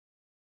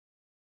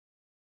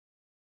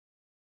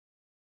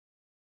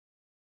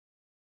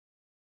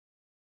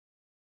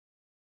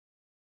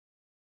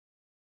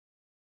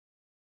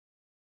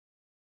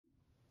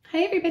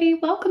Hi everybody,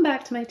 welcome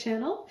back to my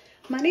channel.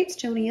 My name's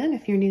Joni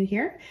if you're new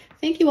here.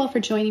 Thank you all for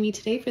joining me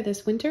today for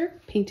this winter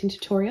painting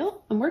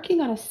tutorial. I'm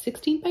working on a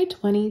 16 by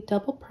 20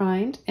 double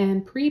primed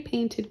and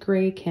pre-painted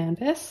gray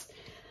canvas.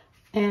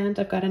 And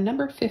I've got a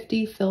number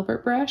 50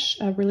 filbert brush,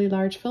 a really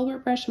large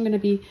filbert brush I'm going to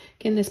be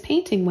getting this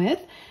painting with.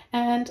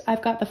 And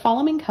I've got the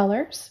following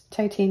colors: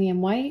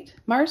 titanium white,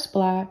 Mars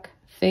black,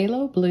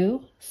 phthalo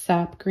blue,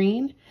 sap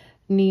green,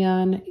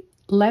 neon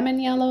lemon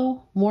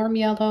yellow, warm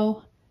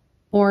yellow,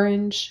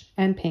 orange,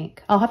 and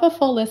pink. I'll have a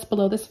full list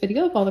below this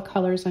video of all the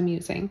colors I'm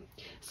using.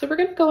 So we're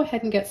going to go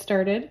ahead and get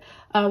started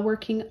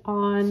working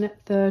on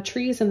the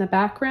trees in the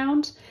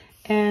background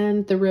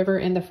and the river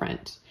in the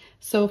front.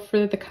 So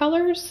for the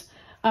colors,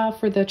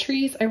 for the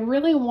trees, I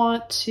really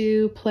want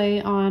to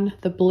play on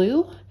the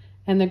blue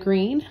and the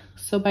green.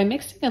 So by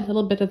mixing a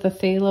little bit of the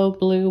phthalo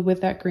blue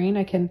with that green,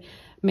 I can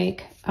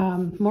make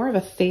more of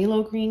a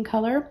phthalo green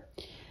color.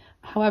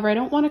 However, I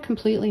don't want to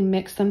completely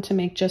mix them to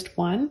make just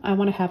one. I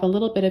want to have a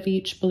little bit of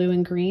each blue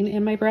and green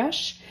in my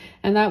brush,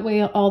 and that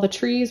way all the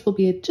trees will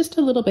be just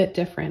a little bit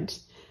different.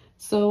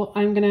 So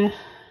I'm going to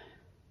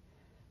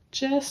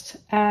just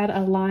add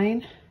a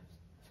line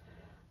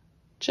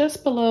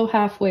just below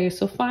halfway.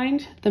 So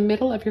find the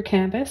middle of your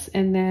canvas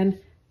and then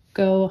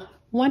go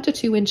 1 to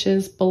 2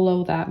 inches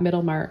below that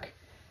middle mark.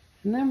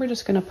 And then we're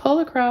just going to pull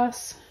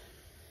across.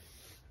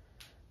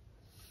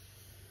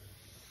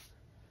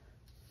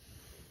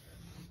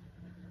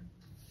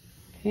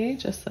 Okay,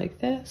 just like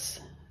this.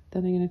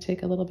 Then I'm going to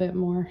take a little bit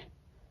more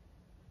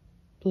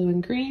blue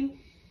and green.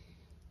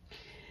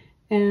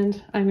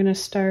 And I'm going to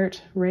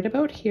start right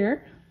about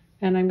here.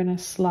 And I'm going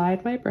to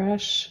slide my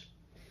brush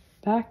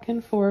back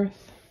and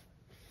forth.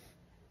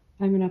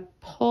 I'm going to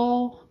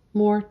pull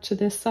more to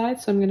this side.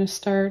 So I'm going to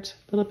start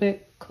a little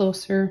bit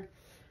closer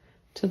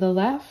to the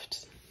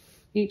left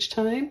each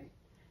time.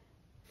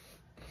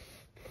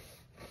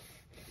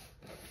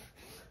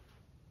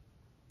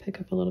 Pick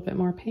up a little bit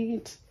more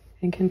paint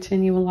and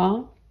continue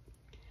along.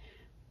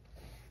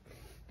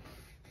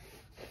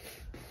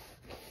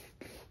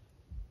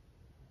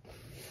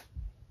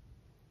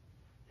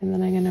 And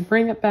then I'm going to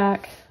bring it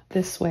back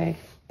this way,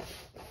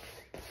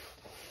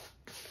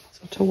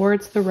 so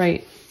towards the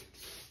right.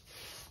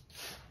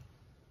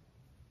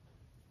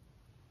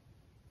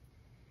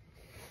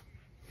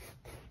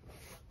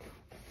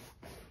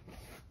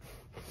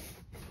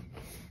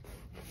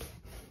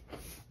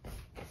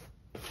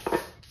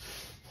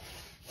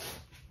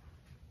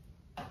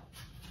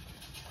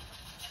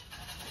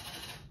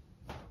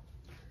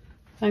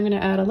 I'm going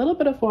to add a little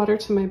bit of water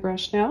to my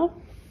brush now,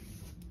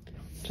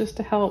 just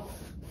to help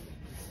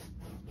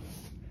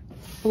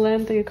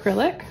blend the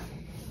acrylic.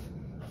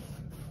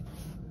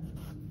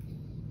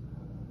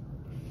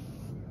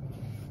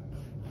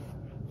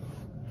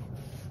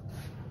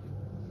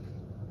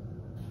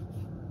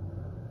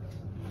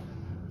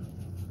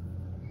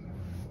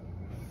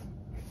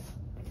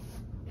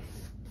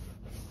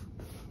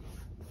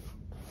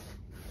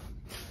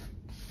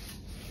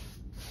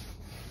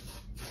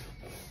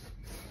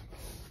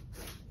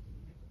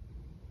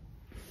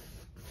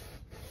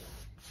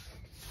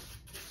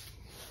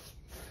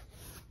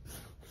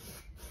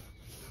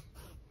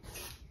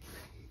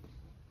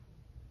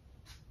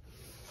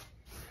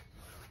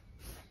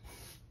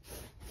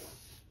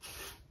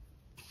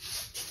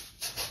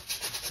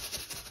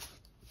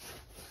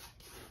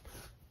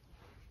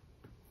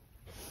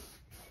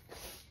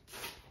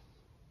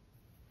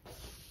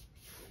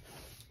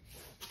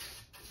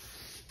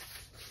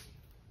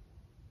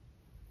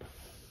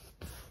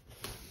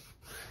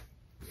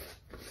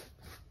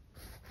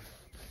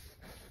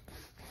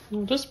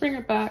 I'll just bring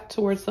it back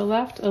towards the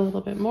left a little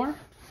bit more.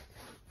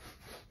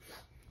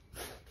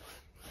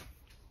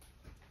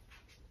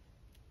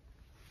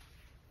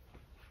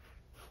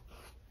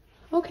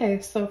 Okay,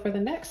 so for the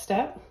next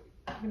step,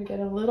 I'm going to get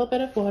a little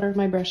bit of water in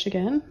my brush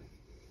again.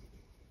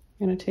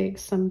 I'm going to take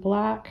some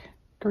black,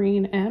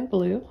 green, and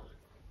blue.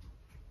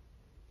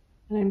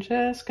 And I'm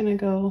just going to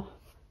go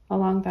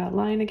along that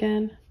line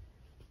again,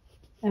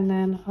 and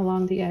then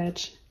along the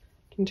edge.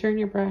 You can turn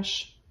your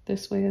brush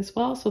this way as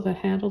well so the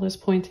handle is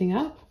pointing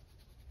up.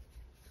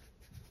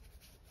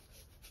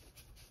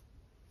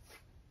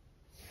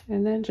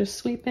 And then just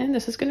sweep in.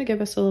 This is going to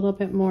give us a little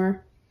bit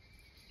more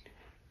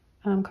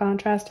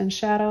contrast and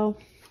shadow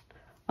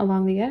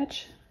along the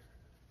edge.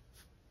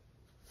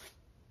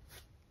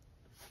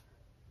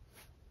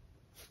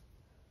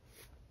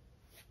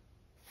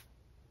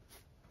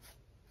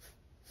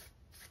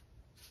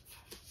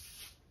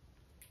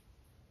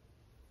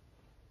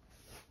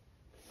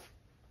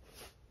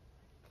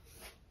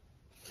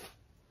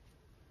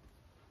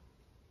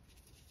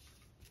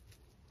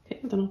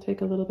 Okay, then I'll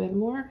take a little bit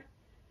more.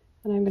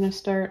 And I'm going to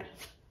start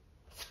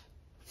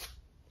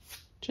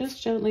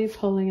just gently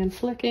pulling and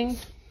flicking.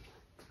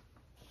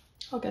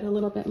 I'll get a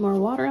little bit more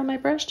water on my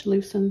brush to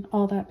loosen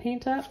all that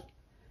paint up.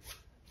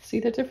 See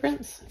the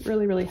difference? It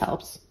really, really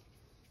helps.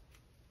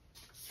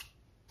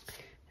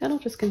 And I'll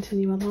just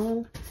continue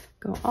along,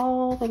 go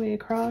all the way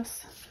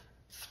across.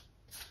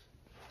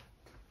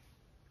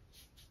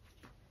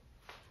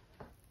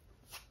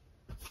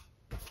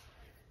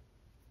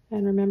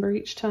 And remember,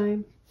 each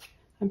time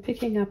I'm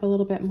picking up a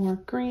little bit more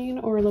green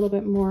or a little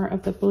bit more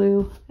of the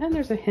blue, and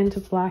there's a hint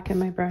of black in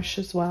my brush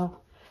as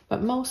well.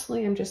 But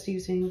mostly I'm just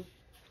using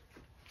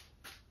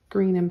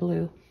green and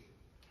blue.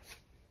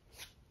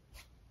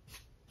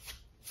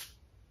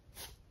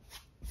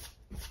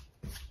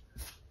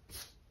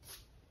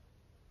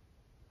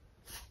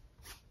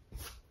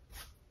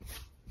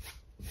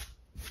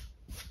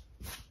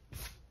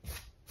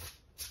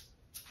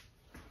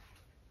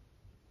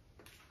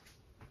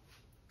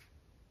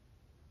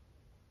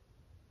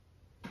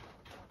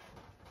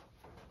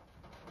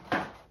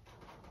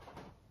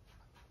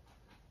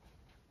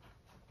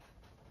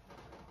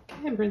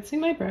 I'm rinsing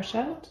my brush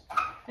out,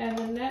 and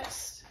the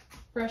next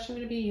brush I'm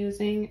going to be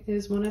using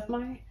is one of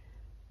my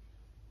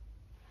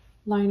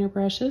liner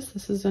brushes.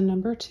 This is a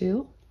number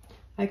 2.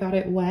 I got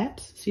it wet,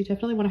 so you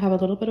definitely want to have a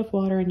little bit of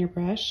water in your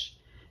brush.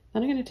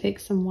 Then I'm going to take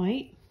some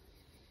white,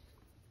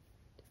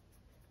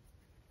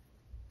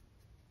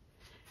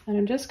 and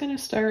I'm just going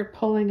to start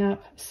pulling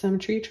up some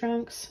tree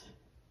trunks.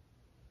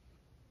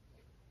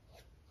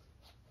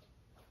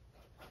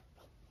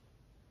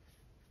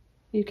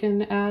 You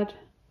can add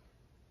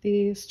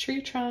these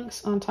tree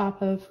trunks on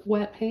top of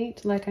wet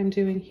paint like I'm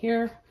doing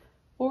here,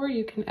 or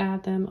you can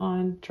add them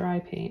on dry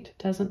paint. It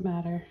doesn't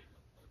matter.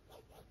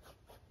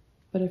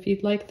 But if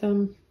you'd like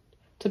them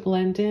to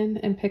blend in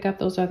and pick up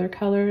those other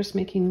colors,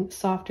 making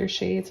softer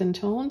shades and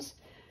tones,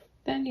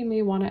 then you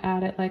may want to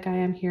add it like I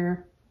am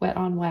here, wet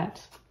on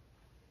wet.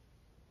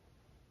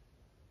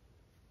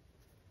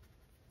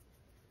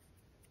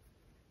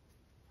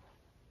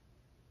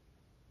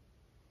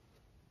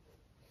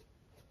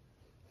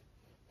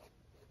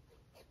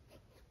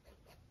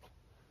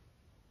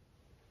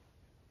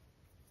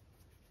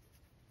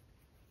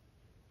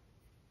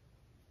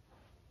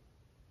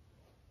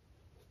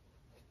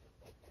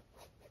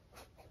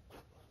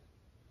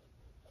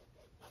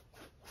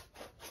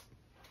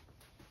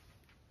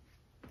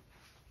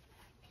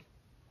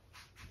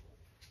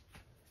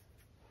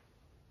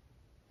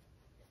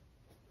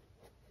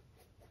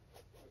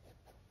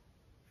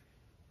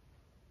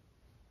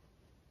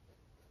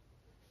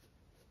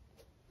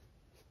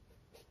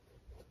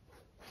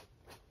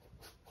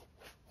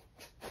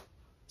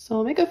 So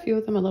I'll make a few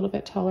of them a little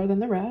bit taller than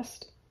the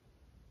rest.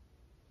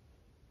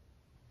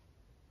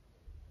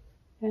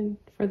 And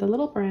for the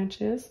little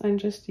branches, I'm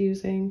just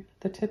using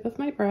the tip of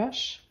my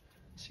brush.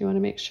 So you want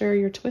to make sure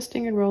you're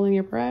twisting and rolling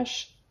your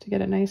brush to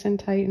get it nice and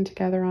tight and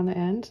together on the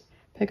end.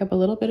 Pick up a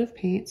little bit of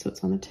paint so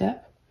it's on the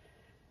tip.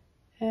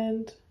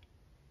 And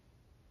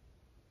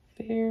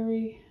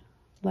very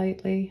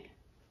lightly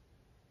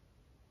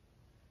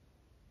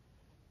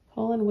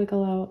pull and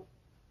wiggle out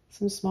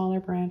some smaller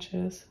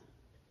branches.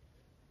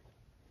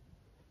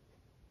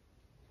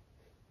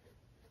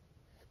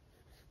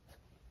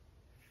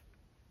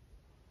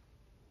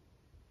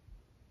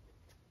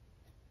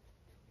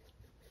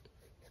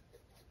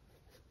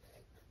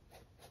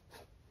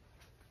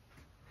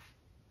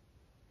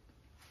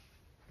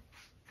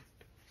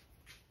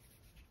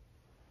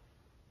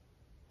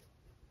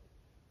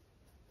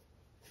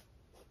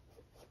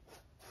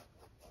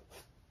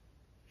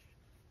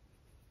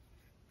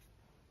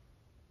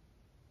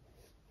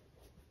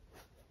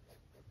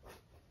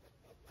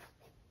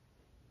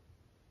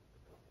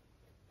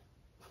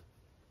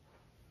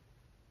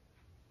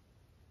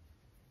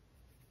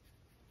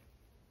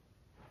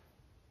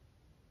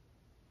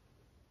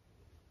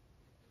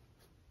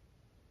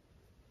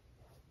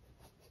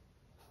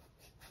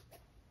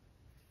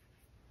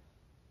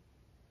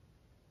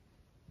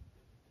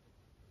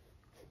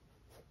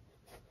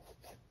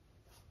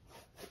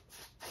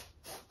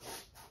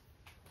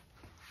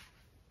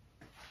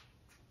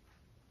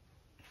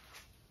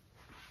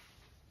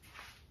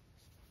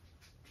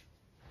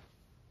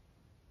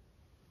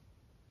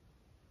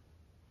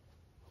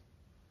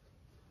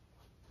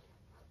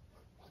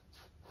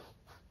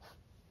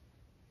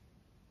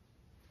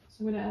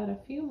 I'm going to add a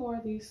few more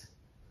of these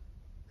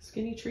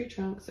skinny tree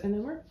trunks, and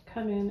then we're going to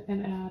come in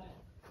and add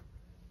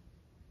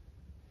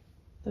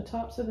the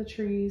tops of the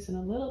trees and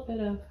a little bit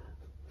of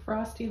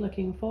frosty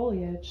looking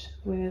foliage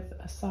with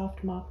a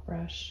soft mop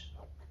brush.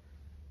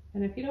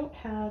 And if you don't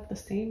have the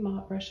same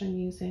mop brush I'm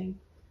using,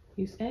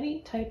 use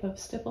any type of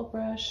stipple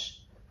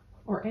brush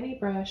or any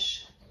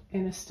brush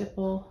in a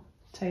stipple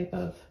type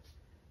of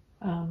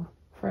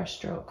brush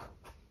stroke.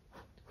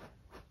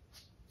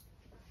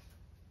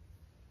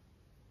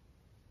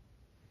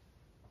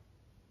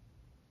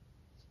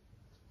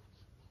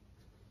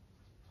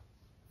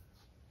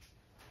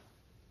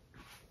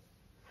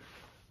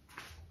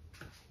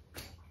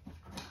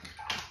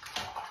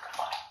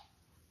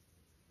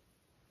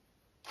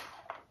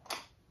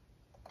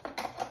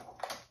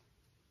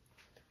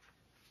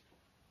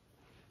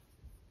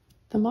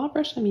 The mop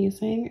brush I'm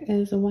using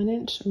is a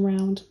 1-inch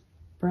round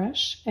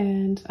brush,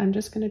 and I'm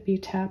just going to be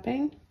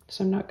tapping,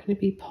 so I'm not going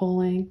to be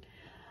pulling,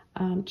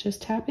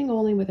 just tapping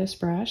only with this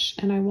brush.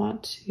 And I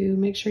want to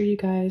make sure you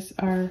guys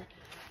are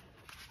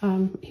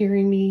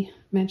hearing me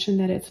mention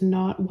that it's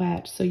not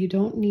wet, so you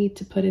don't need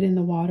to put it in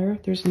the water.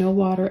 There's no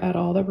water at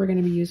all that we're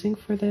going to be using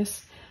for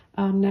this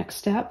Next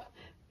step,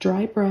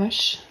 dry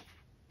brush,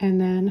 and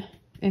then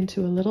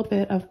into a little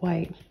bit of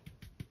white.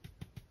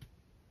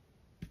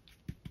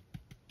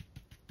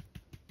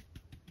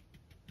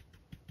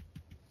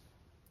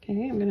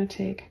 Okay, I'm going to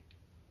take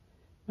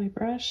my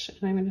brush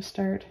and I'm going to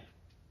start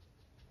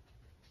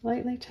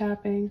lightly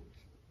tapping.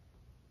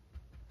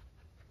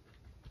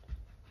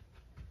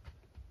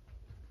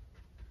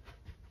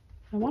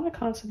 I want to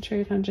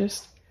concentrate on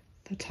just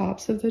the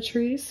tops of the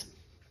trees.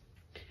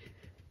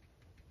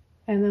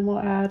 And then we'll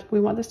add, we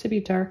want this to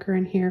be darker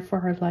in here for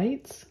our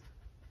lights.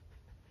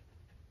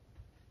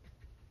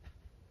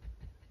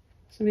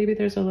 So maybe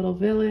there's a little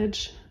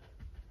village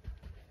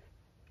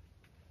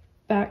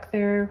back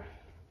there.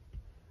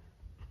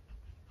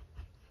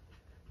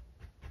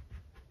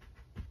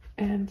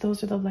 And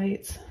those are the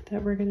lights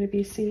that we're going to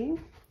be seeing.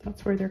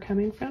 That's where they're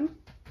coming from. I'm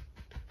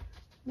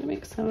going to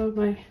make some of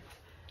my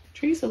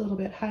trees a little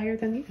bit higher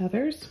than the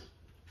others.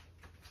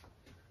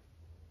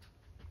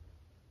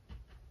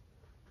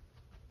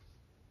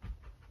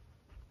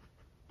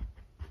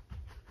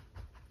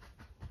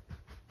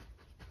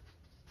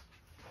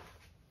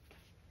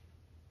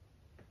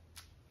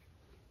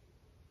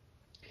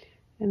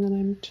 And then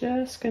I'm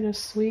just going to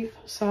sweep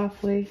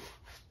softly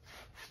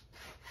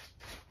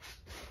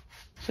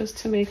just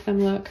to make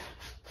them look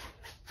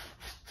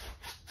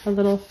a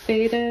little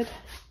faded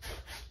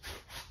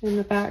in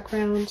the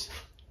background.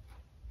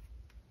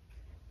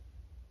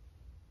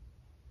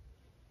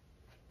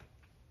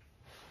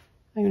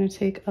 I'm going to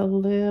take a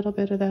little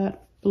bit of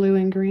that blue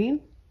and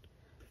green.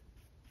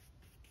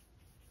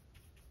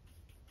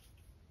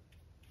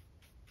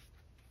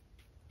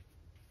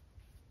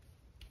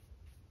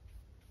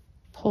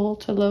 Pull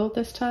to load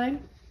this time.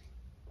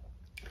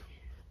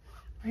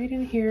 Right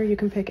in here, you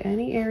can pick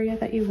any area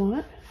that you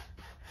want.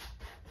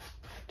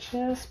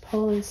 Just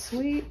pull and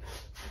sweep.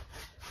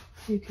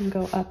 You can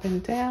go up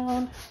and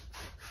down.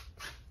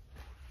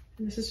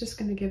 And this is just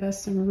going to give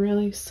us some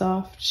really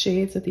soft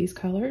shades of these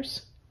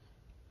colors.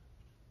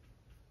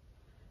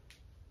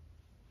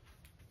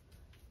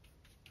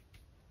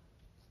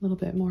 A little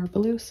bit more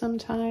blue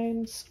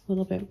sometimes, a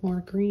little bit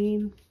more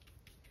green.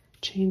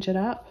 Change it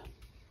up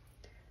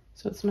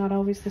so it's not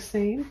always the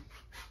same.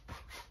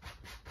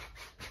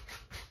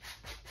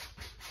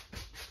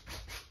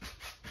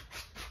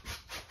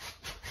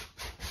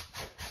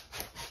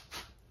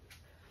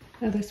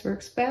 Now this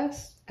works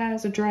best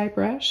as a dry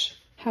brush.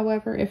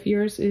 However, if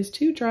yours is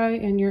too dry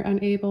and you're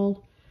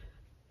unable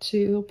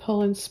to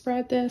pull and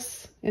spread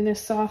this in this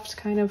soft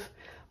kind of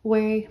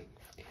way,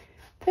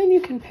 then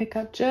you can pick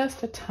up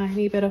just a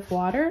tiny bit of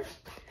water.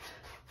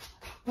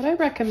 What I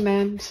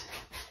recommend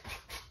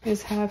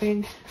is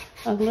having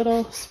a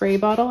little spray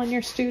bottle in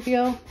your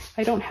studio.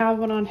 I don't have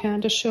one on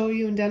hand to show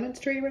you and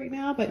demonstrate right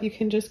now, but you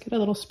can just get a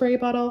little spray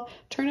bottle,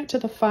 turn it to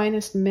the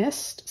finest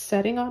mist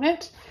setting on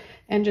it,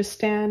 and just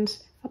stand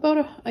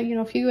about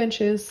a few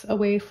inches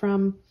away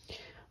from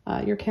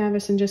your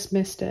canvas and just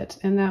mist it.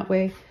 And that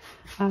way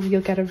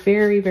you'll get a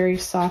very, very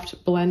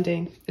soft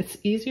blending. It's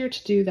easier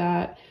to do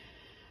that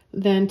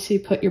than to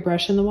put your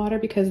brush in the water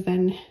because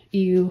then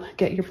you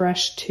get your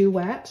brush too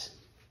wet.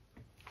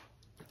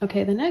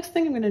 Okay, the next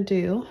thing I'm going to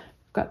do,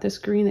 I've got this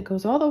green that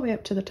goes all the way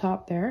up to the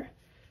top there.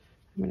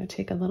 I'm going to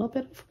take a little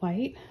bit of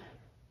white,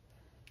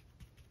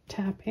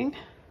 tapping,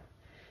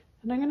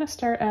 and I'm going to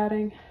start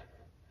adding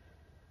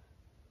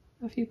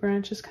a few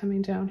branches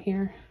coming down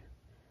here.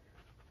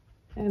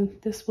 And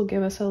this will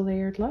give us a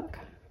layered look.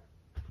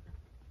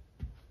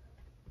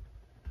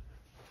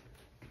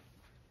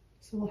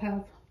 So we'll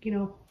have,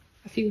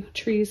 a few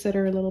trees that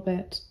are a little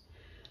bit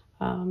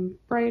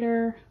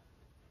brighter,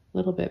 a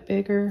little bit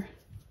bigger.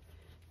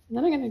 And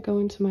then I'm going to go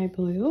into my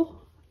blue,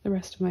 the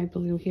rest of my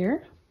blue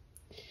here.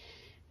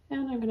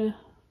 And I'm going to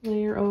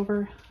layer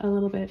over a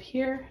little bit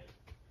here.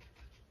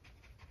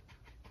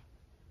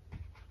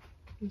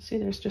 You see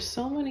there's just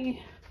so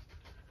many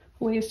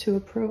ways to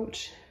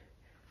approach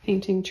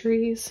painting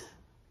trees.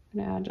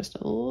 I'm going to add just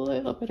a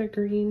little bit of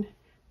green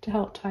to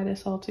help tie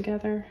this all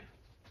together.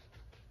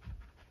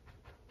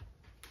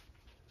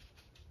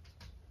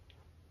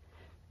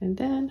 And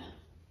then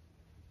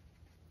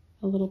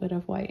a little bit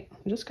of white.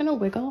 I'm just going to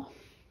wiggle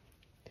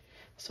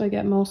so I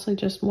get mostly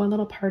just one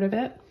little part of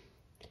it.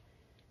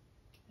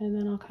 And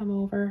then I'll come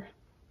over.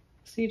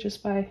 See,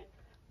 just by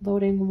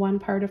loading one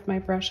part of my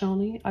brush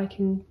only, I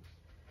can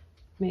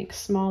make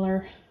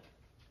smaller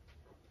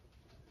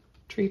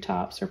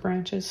treetops or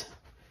branches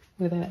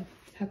with it.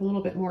 Have a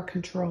little bit more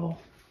control.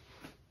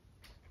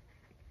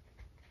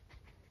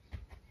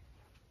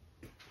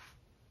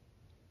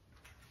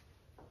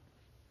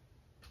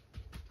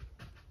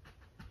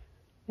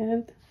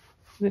 And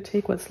I'm going to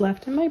take what's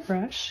left in my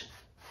brush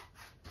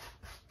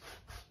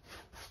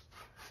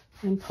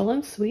and pull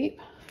and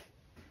sweep,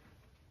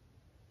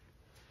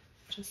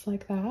 just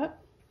like that.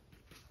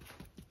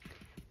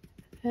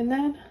 And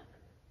then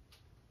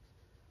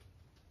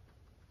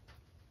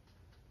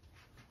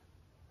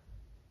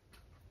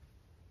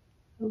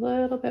a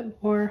little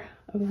bit more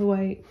of the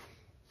white.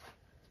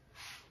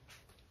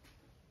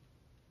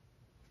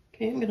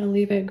 Okay, I'm going to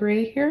leave it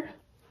gray here.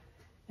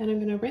 And I'm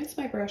going to rinse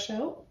my brush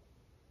out.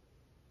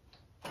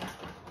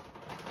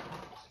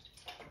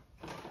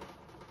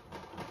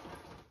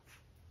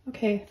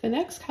 Okay, the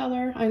next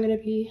color I'm going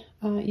to be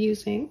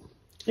using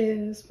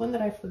is one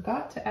that I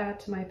forgot to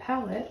add to my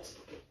palette.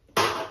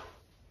 And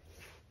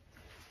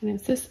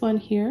it's this one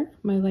here,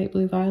 my light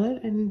blue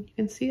violet. And you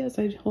can see as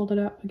I hold it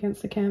up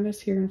against the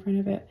canvas here in front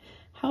of it,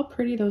 how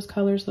pretty those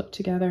colors look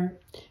together.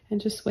 And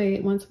just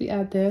wait, once we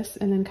add this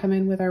and then come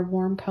in with our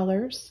warm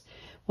colors,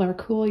 well, our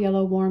cool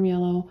yellow, warm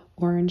yellow,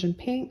 orange, and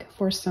pink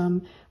for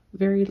some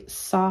very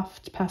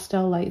soft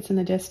pastel lights in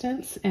the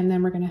distance. And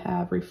then we're going to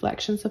have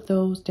reflections of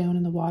those down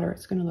in the water.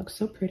 It's going to look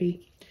so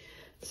pretty.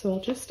 So I'll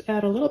just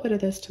add a little bit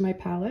of this to my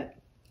palette.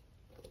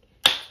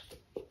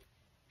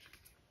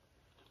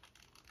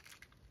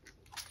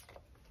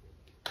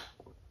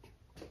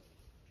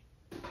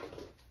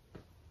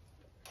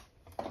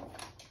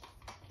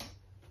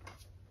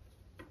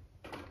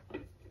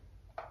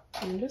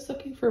 I'm just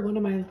looking for one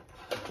of my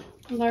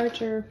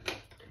larger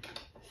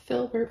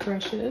filbert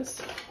brushes.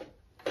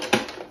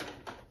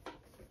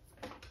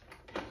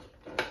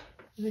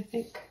 And I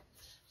think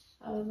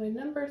my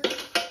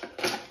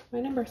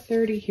number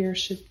 30 here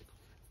should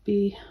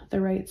be the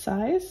right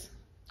size,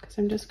 because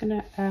I'm just going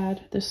to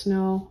add the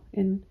snow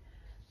in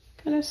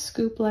kind of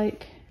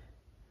scoop-like,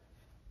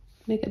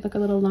 make it look a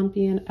little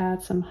lumpy and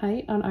add some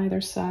height on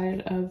either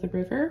side of the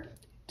river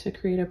to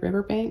create a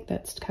riverbank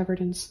that's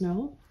covered in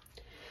snow.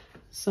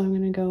 So I'm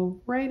going to go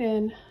right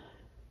in,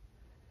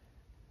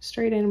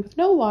 straight in with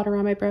no water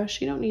on my brush.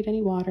 You don't need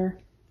any water.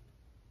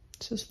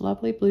 It's just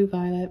lovely blue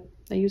violet.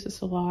 I use this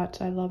a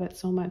lot. I love it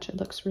so much. It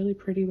looks really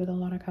pretty with a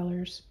lot of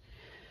colors.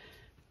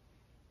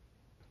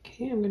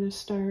 Okay, I'm going to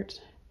start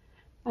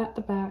at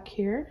the back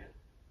here.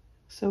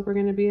 So we're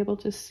going to be able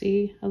to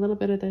see a little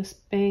bit of this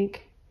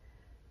bank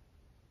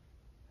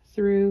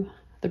through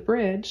the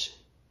bridge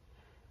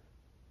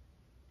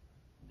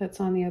that's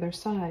on the other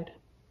side.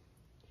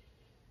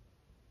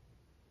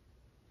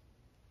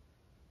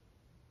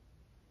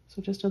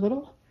 So just a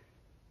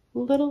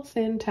little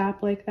thin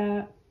tap like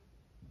that.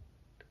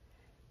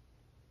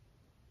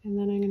 And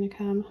then I'm going to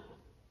come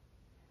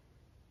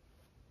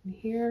in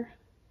here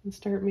and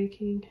start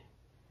making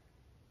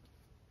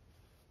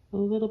a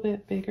little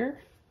bit bigger.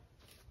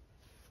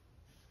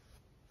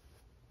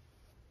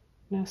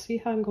 Now see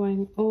how I'm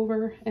going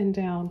over and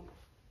down.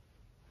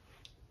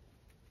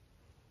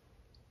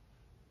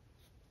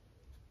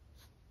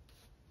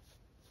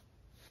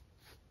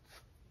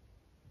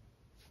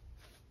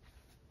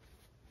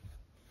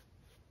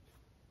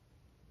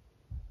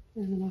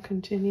 And then I'll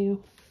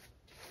continue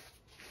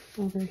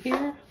over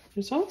here.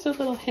 There's also a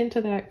little hint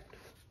of that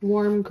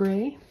warm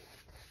gray.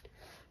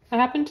 I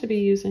happen to be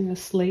using a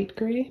slate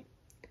gray.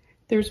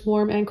 There's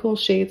warm and cool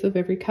shades of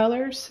every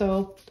color,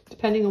 so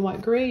depending on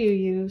what gray you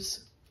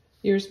use,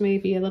 yours may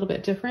be a little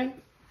bit different.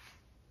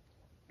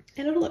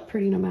 And it'll look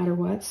pretty no matter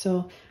what,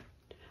 so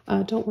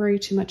don't worry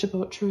too much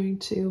about trying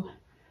to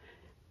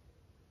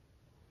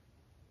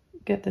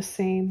get the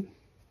same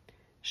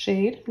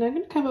shade. And I'm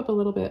going to come up a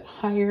little bit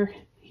higher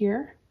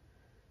here.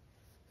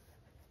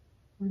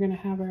 We're going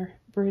to have our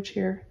bridge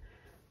here,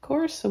 of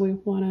course, so we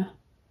want to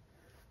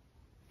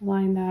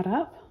line that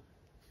up.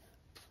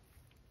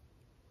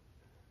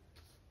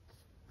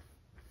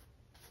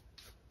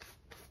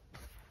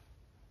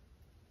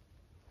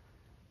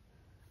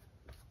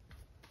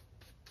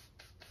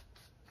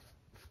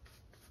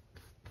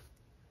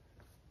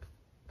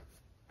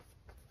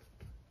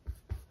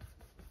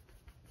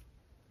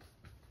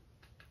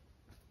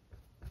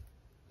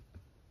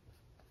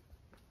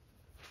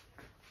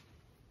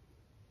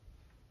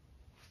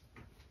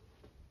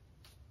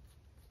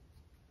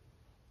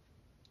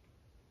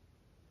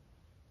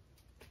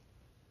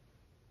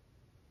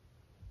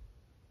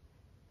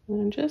 And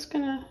I'm just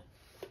going to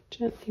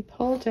gently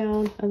pull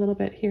down a little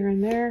bit here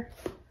and there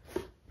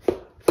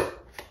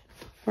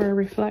for a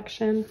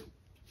reflection.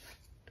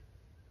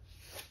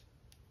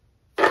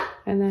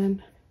 And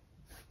then,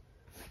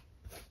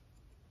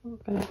 oh,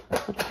 got a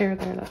little hair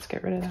there, let's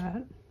get rid of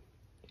that.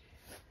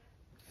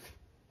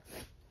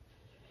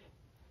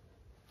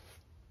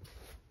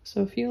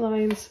 So a few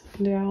lines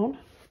down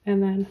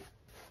and then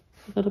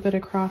a little bit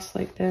across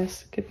like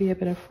this. Could be a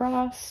bit of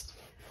frost,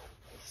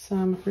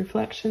 some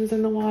reflections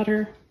in the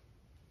water.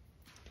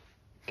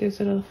 Gives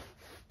it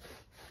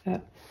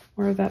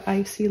more of that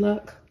icy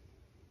look.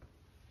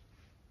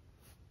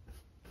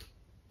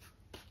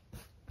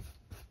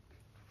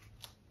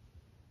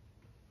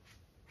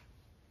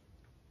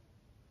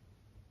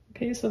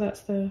 Okay, so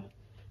that's the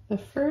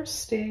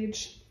first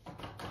stage.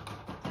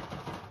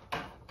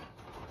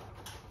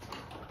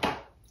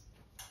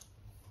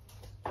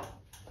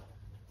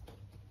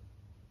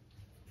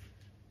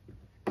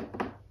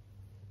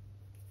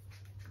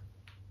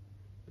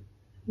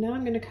 Now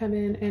I'm going to come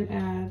in and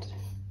add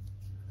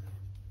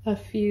a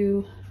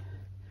few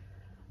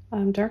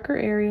darker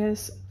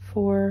areas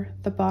for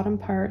the bottom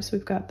part. So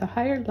we've got the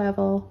higher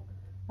level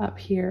up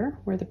here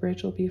where the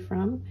bridge will be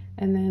from,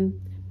 and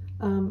then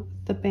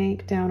the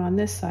bank down on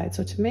this side.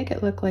 So to make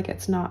it look like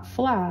it's not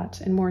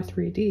flat and more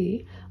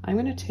 3D, I'm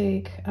going to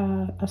take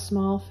a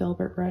small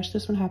filbert brush.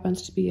 This one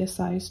happens to be a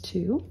size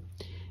 2.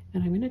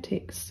 And I'm going to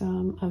take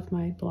some of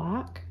my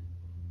black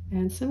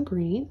and some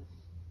green.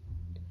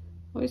 I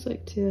always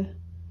like to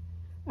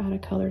add a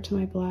color to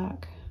my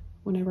black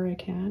whenever I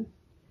can.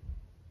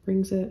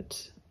 Brings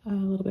it a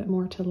little bit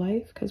more to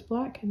life because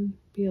black can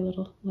be a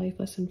little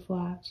lifeless and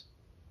flat.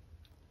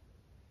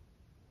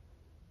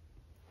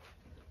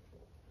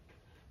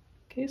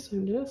 Okay, so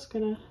I'm just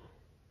gonna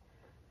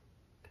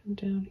come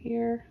down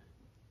here.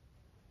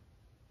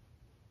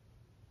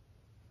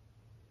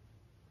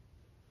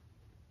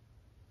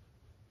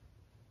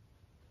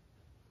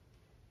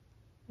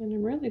 And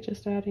I'm really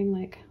just adding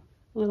like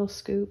little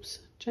scoops,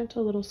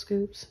 gentle little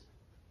scoops.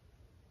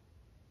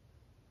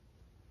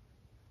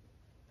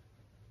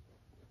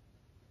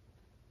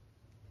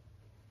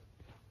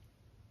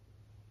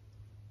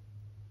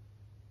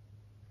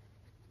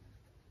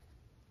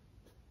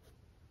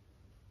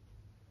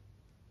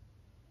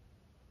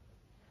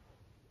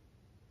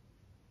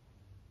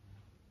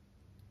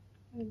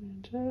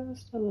 And then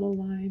just a little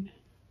line.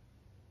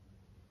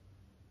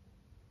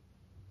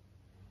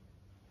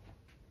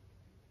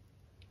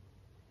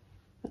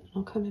 And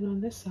I'll come in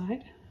on this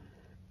side.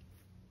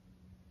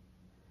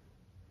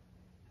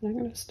 And I'm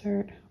going to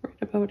start right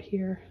about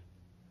here.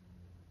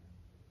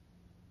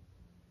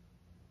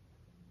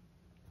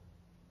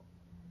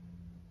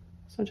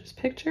 So just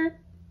picture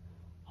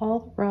all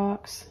the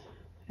rocks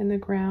and the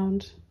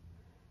ground,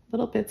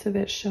 little bits of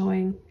it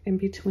showing in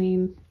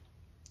between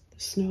the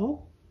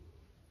snow.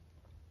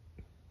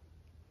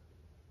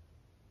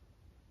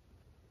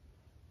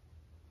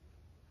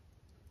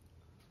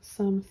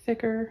 Some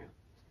thicker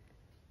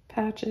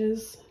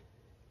patches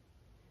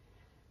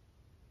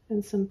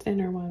and some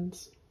thinner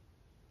ones.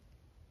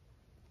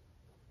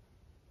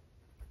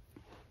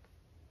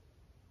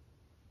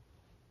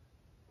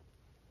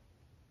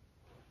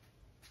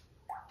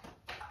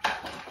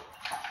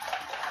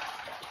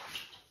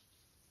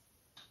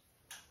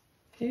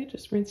 Okay,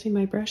 just rinsing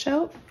my brush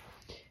out,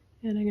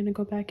 and I'm going to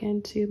go back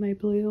into my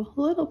blue,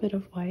 a little bit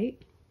of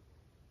white.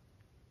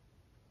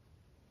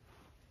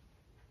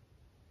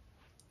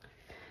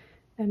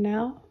 And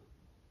now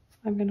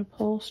I'm going to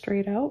pull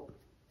straight out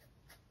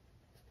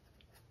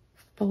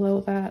below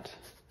that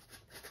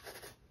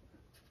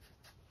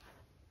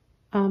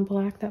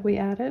black that we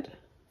added.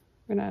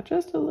 We're going to add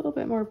just a little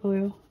bit more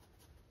blue.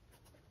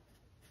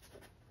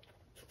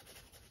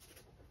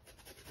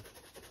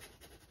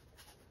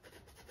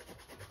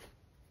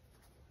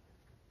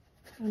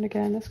 And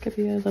again, this could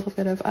be a little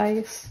bit of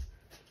ice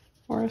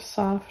or a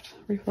soft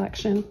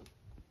reflection.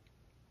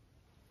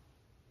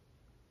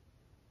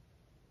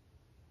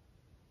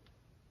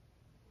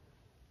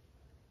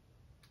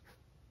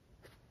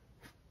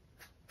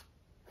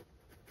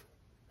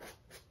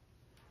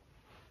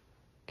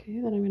 Okay,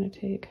 then I'm going to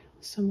take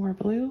some more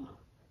blue,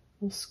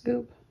 a little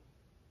scoop.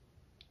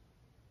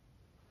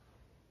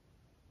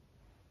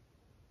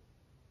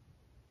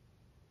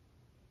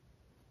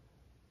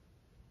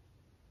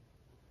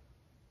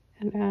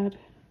 And add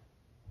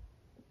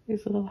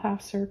these little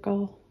half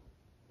circle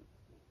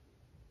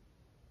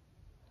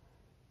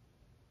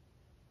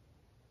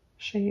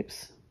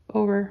shapes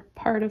over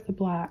part of the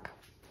black.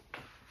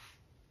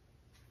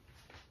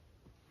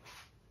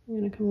 I'm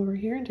going to come over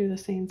here and do the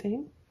same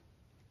thing.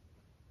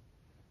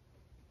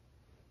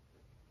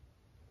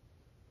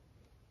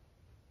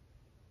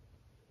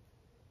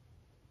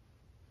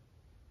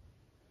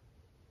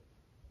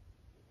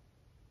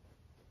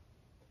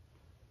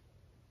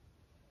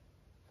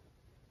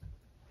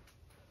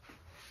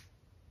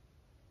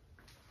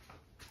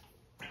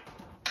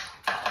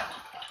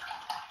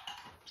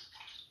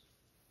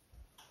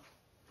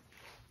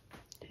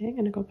 Okay, I'm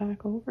going to go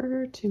back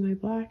over to my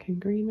black and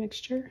green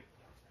mixture.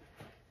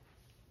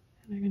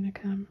 And I'm going to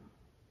come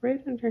right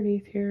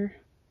underneath here,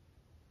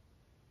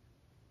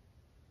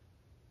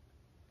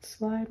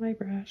 slide my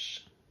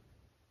brush.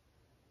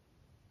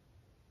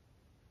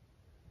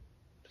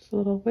 Just a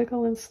little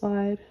wiggle and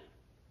slide.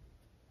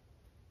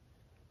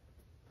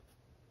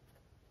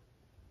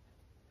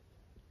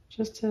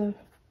 Just to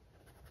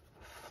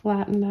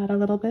flatten that a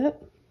little bit.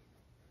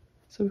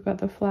 So we've got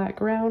the flat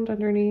ground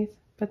underneath,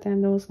 but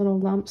then those little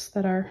lumps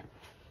that are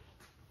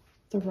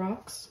the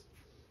rocks.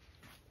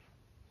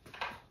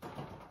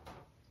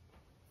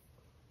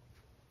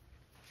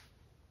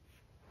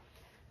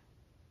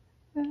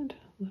 And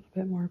a little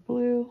bit more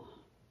blue.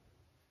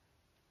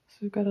 So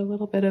we've got a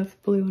little bit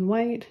of blue and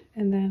white,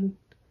 and then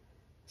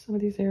some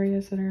of these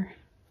areas that are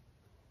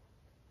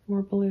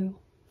more blue.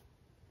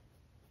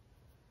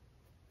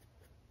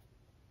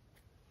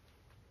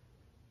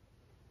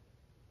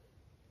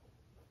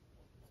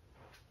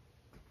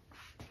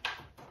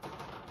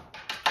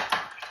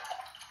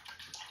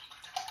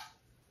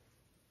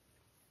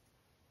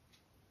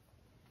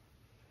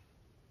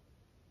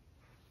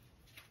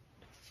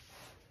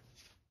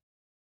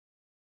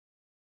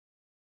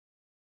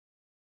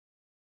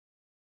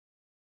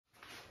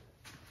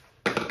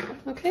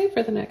 Okay,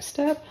 for the next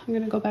step, I'm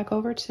going to go back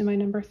over to my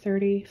number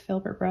 30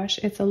 filbert brush.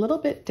 It's a little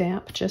bit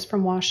damp just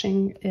from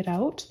washing it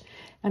out.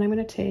 And I'm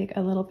going to take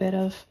a little bit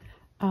of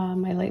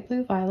my light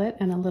blue violet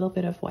and a little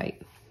bit of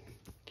white.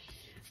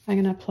 I'm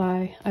going to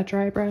apply a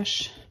dry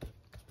brush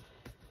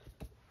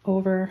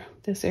over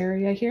this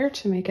area here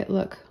to make it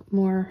look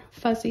more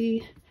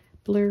fuzzy,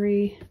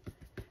 blurry,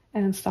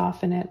 and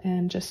soften it,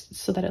 and just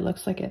so that it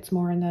looks like it's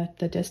more in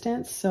the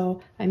distance.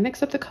 So I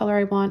mix up the color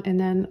I want, and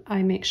then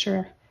I make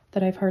sure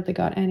that I've hardly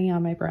got any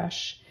on my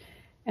brush.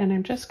 And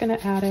I'm just going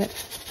to add it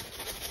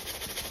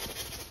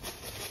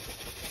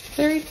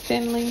very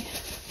thinly,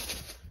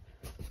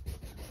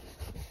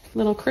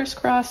 little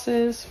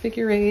crisscrosses,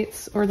 figure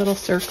eights, or little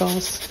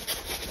circles.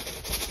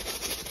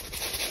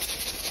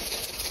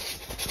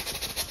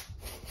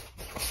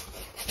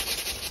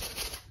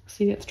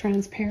 See, it's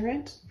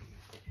transparent,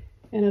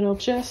 and it'll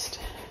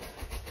just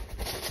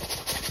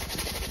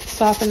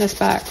soften this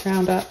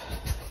background up.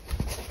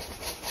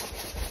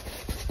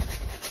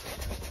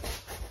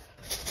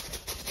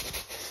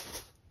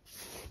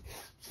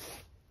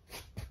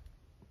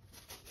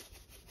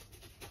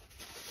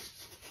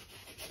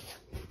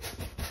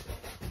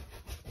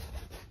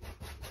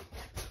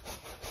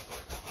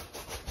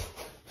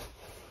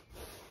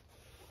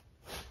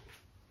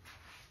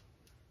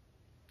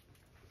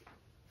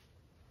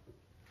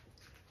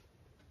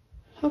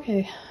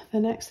 Okay, the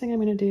next thing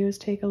I'm going to do is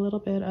take a little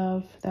bit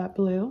of that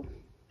blue,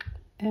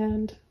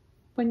 and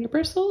when your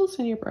bristles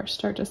and your brush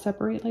start to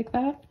separate like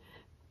that,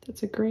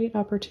 that's a great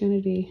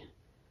opportunity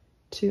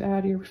to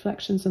add your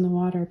reflections in the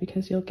water,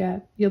 because you'll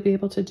be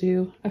able to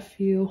do a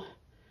few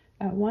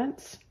at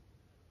once.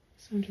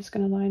 So I'm just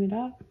going to line it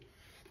up,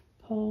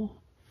 pull,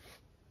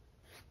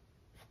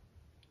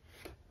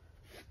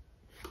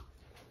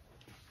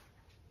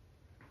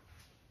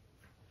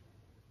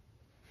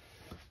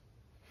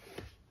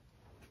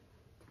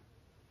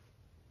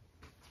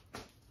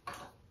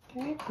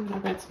 okay, I'm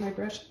going to rinse my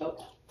brush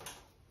out.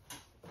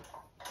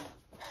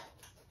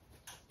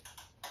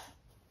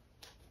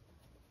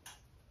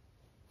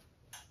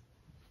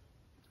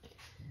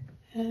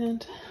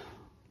 And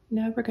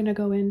now we're going to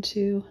go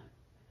into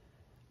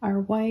our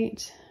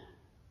white,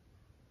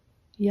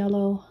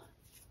 yellow,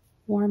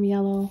 warm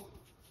yellow,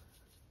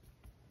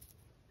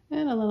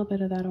 and a little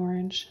bit of that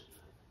orange.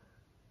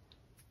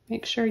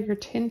 Make sure you're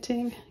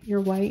tinting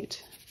your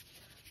white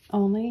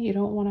only. You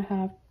want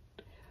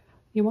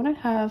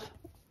to have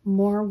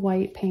more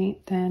white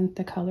paint than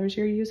the colors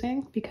you're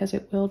using, because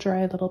it will dry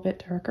a little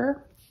bit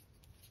darker.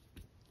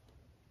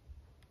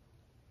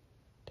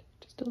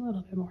 Just a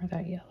little bit more of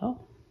that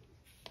yellow.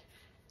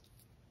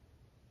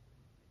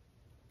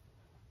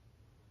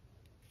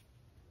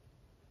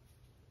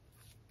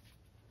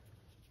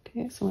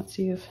 Okay, so once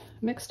you've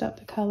mixed up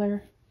the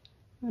color,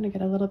 I'm going to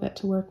get a little bit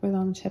to work with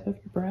on the tip of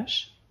your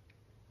brush.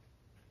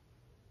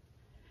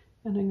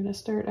 And I'm going to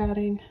start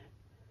adding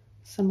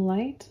some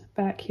light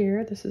back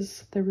here. This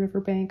is the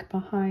riverbank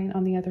behind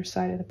on the other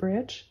side of the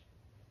bridge.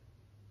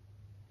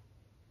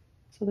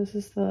 So this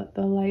is the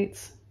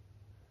lights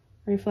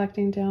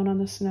reflecting down on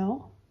the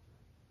snow.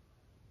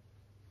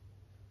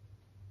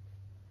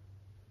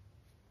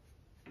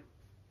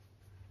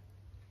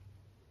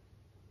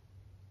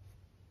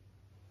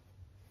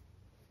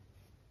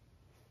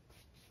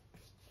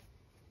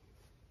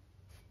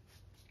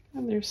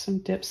 And there's some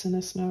dips in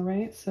the snow,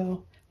 right?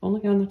 So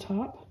only on the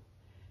top.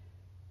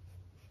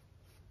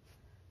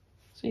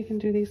 So you can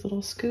do these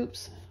little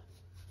scoops.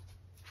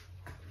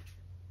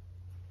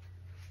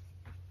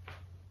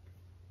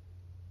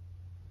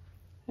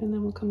 And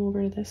then we'll come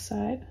over to this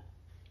side.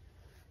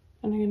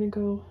 And I'm going to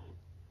go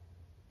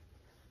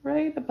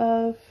right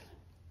above,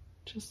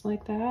 just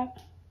like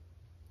that.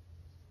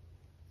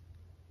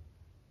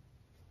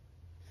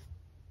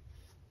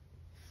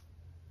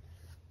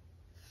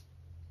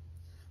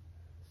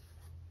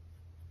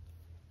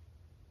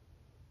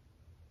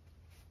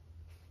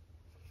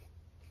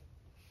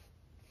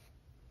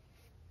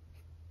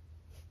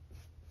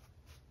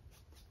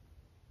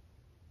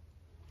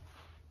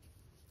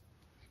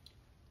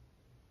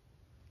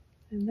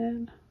 And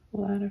then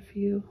we'll add a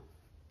few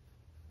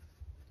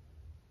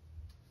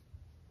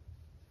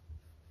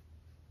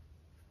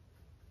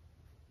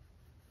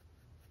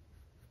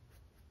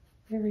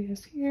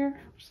areas here,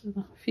 just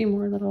a few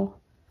more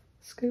little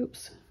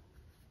scoops.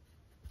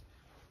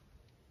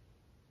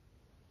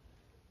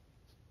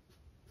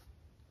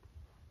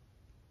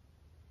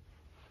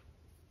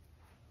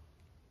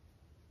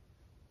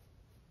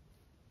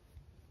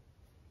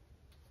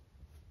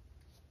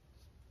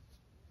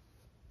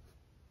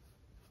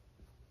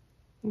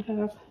 And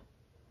have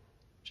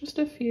just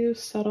a few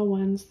subtle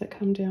ones that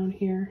come down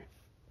here.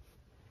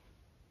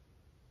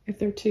 If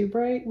they're too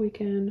bright, we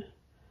can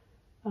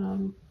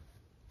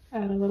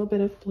add a little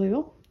bit of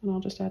blue, and I'll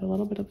just add a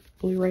little bit of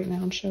blue right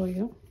now and show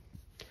you,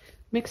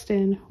 mixed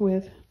in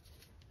with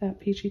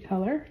that peachy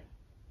color.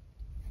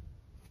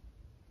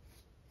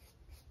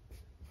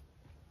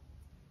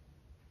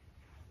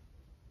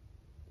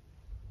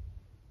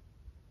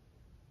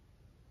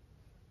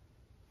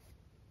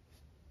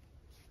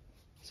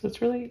 So it's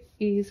really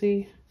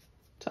easy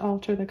to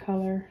alter the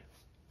color.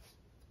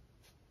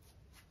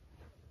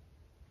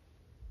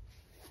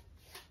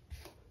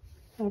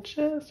 So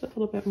just a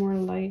little bit more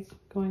light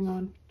going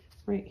on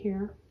right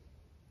here.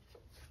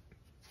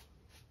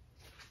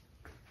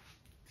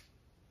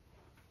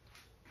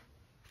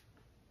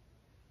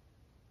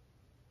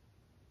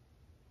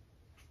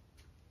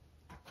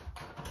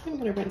 I'm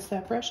going to rinse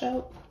that brush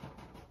out.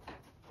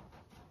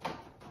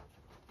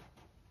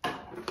 And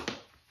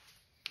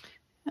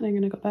I'm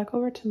going to go back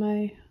over to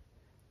my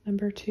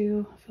number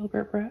 2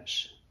 filbert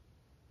brush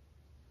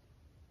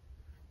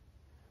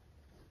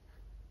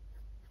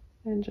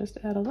and just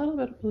add a little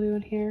bit of blue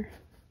in here.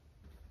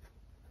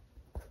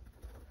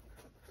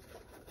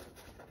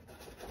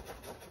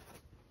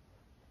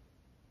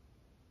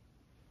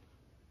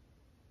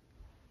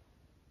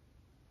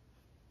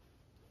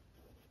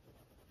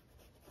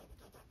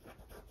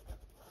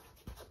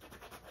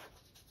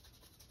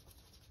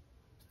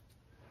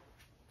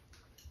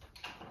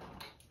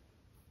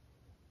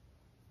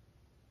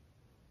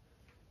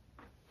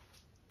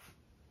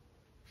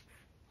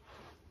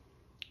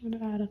 I'm going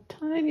to add a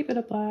tiny bit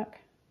of black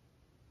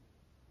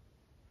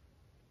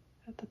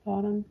at the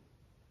bottom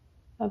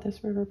of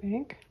this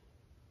riverbank.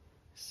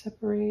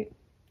 Separate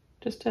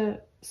just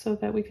so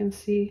that we can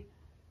see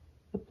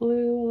the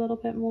blue a little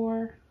bit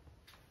more.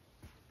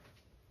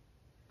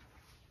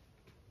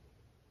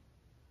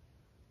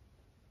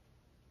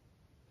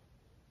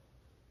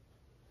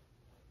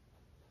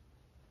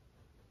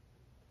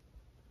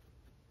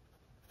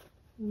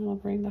 And I'll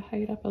bring the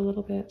height up a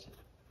little bit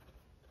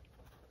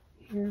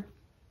here.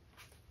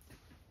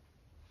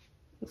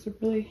 It's a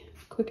really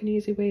quick and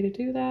easy way to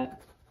do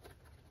that,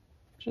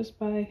 just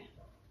by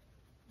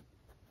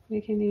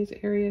making these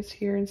areas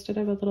here, instead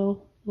of a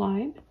little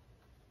line,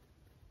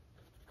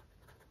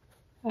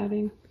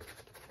 adding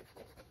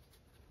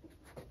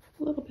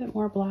a little bit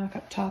more black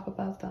up top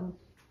above them.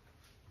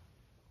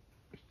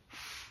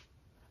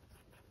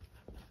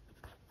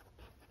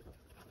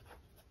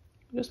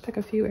 Just pick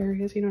a few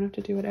areas, you don't have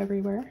to do it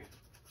everywhere.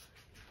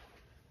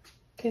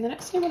 Okay, the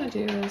next thing I want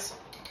to do is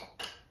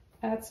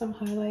add some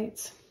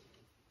highlights.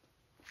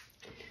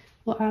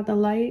 We'll add the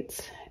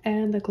lights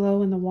and the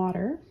glow in the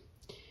water.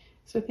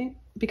 So I think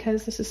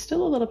because this is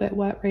still a little bit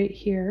wet right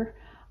here,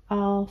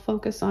 I'll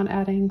focus on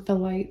adding the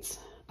lights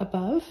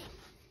above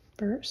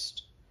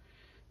first.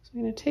 So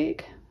I'm going to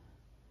take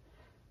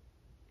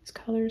these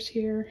colors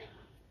here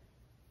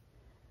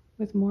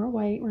with more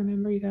white.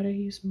 Remember, you got to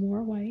use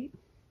more white.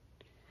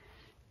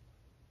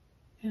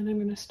 And I'm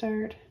going to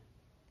start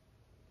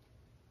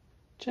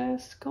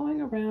just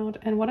going around.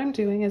 And what I'm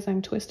doing is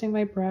I'm twisting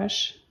my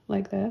brush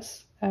like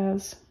this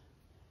as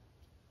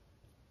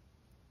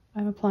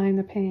I'm applying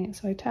the paint.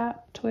 So I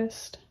tap,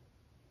 twist,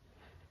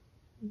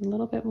 a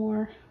little bit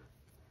more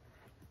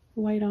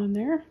white on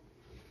there.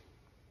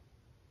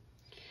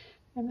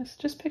 And this,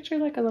 just picture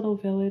like a little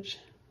village.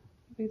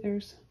 Maybe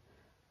there's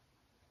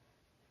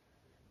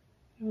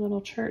a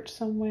little church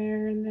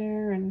somewhere in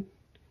there, and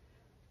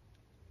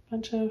a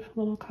bunch of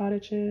little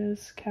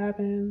cottages,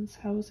 cabins,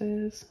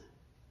 houses.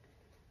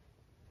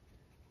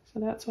 So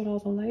that's what all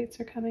the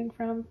lights are coming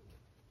from.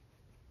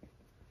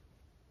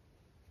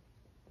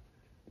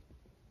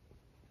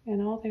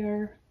 And all they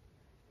are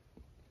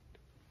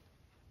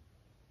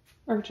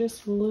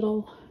just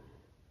little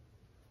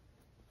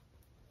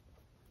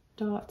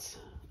dots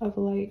of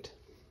light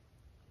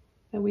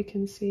that we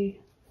can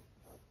see.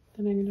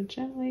 Then I'm going to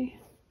gently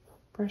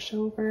brush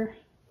over.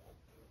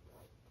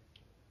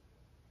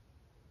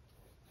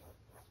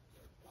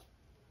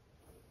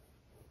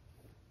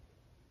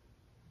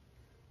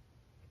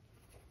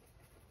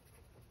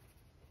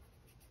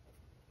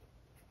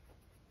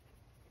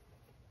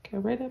 Okay,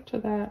 right up to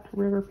that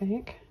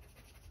riverbank.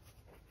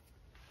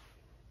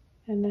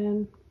 And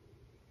then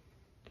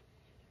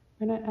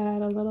I'm going to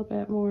add a little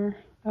bit more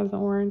of the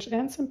orange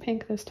and some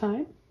pink this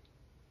time.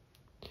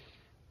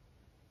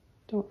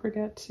 Don't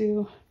forget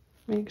to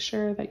make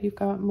sure that you've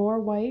got more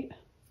white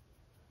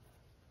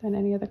than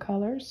any of the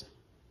colors.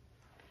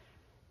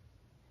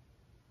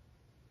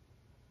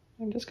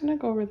 I'm just going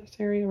to go over this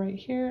area right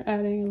here,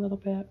 adding a little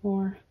bit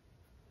more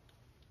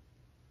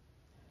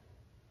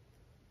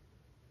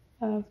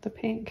of the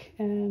pink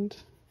and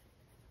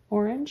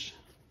orange.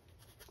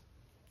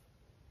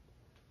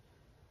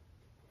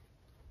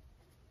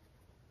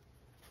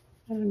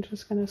 And I'm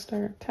just going to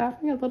start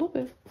tapping a little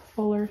bit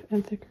fuller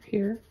and thicker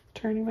here,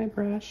 turning my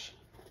brush.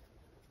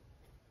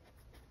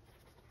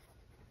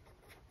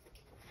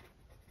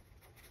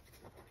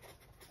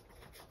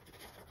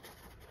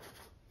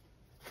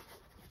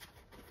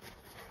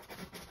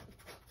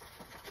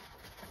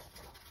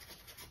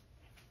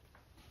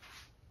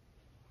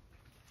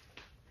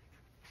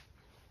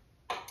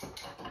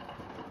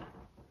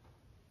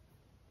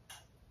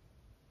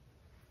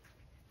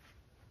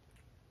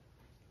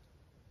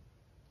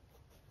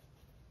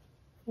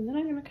 And then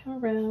I'm going to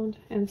come around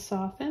and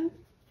soften,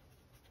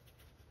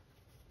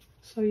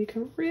 so you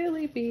can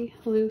really be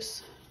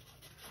loose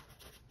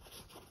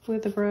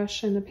with the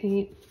brush and the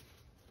paint.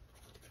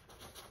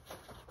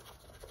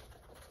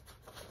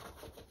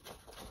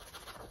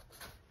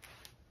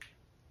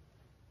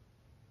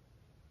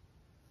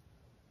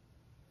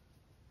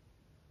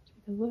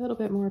 A little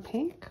bit more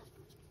pink.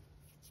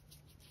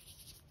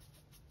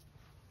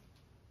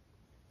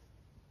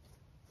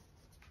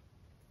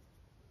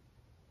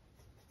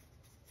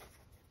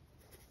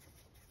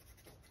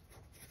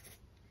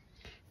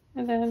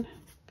 And then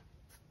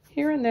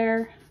here and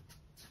there,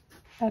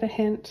 add a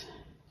hint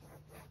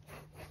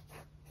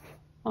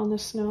on the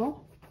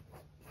snow.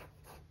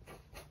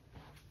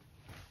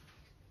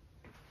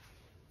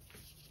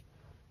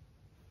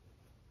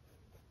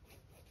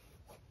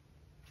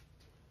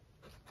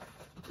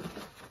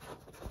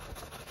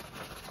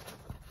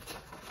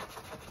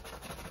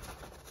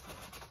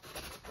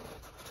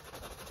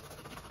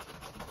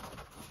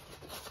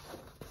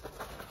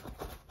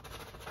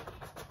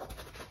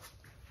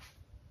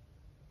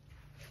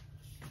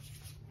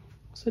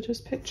 So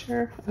just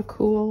picture a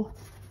cool,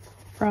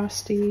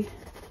 frosty,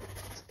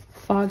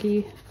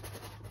 foggy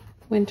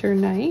winter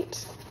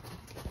night.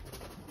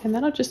 And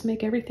that'll just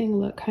make everything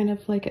look kind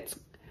of like it's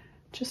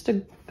just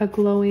a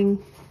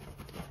glowing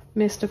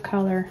mist of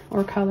color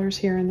or colors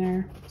here and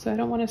there. So I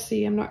don't want to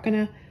see, I'm not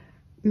going to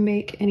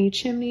make any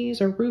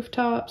chimneys or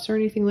rooftops or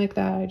anything like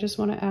that. I just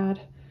want to add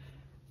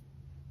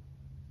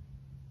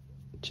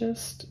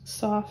just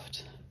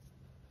soft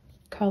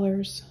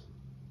colors.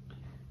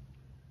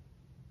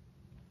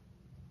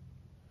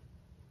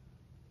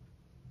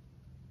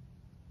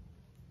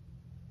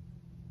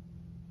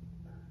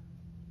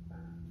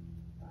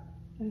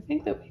 I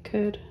think that we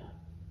could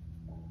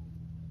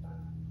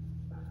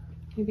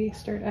maybe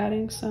start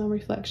adding some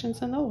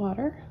reflections in the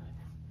water.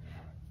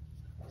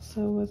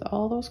 So with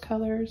all those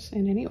colors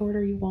in any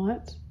order you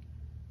want,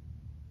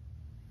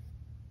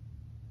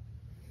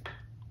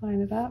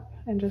 line it up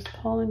and just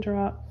pull and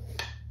drop.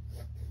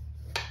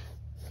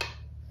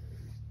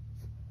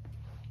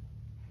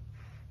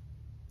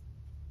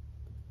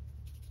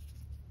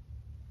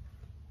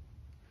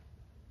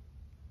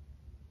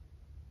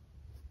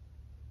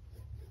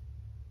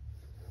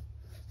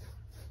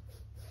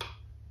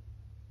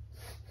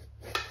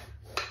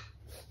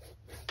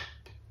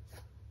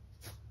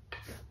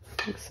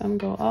 Make some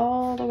go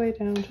all the way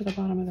down to the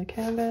bottom of the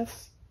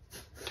canvas.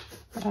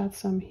 I'll add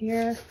some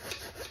here.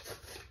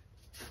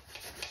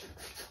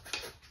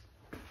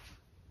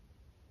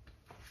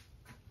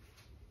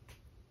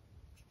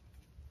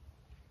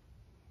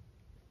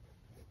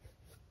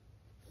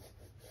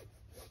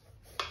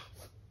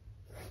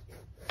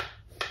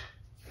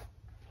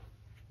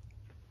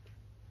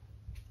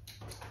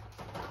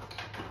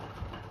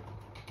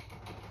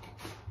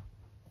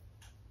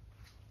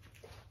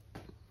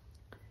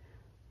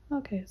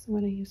 Okay, so I'm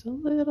going to use a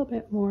little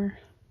bit more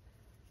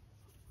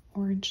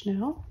orange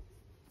now.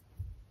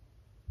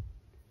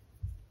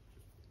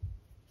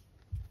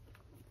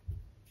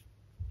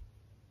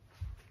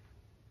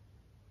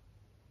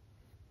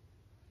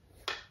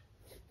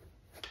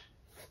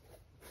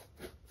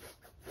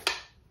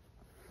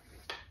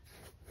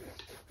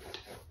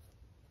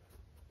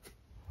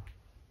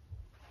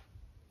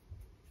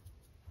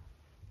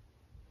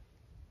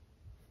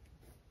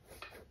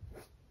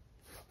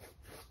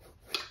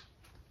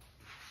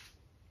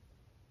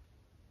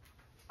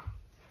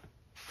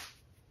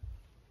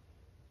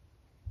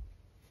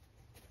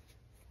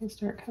 And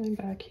start coming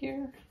back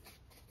here.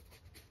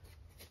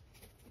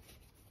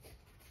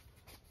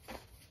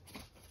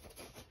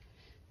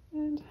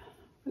 And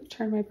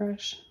turn my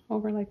brush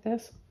over like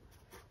this,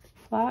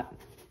 flat,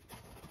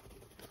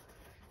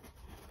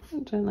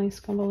 and gently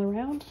scumble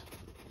around.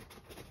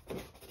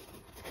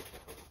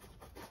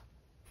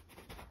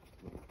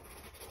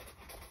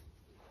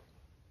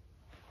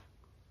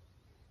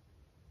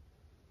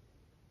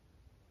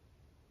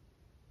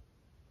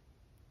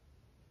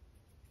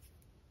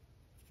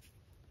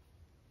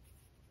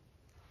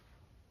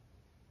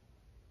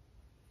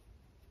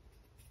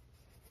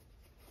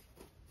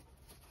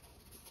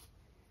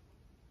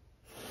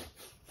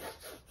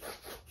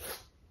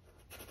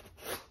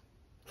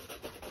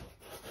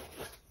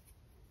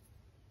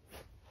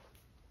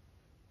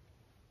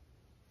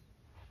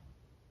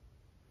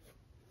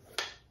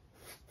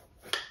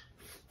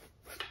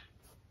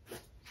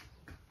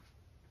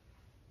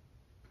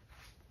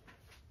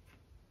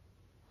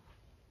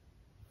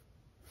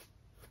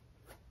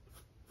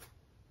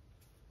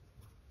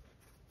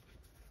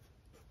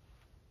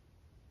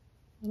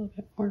 A little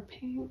bit more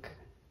pink.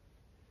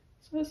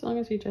 So as long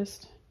as you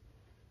just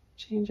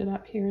change it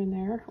up here and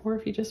there, or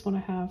if you just want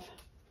to have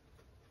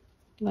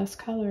less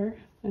color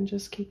and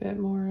just keep it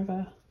more of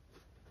a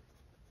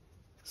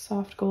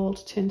soft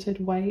gold tinted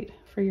white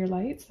for your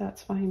lights,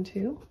 that's fine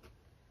too.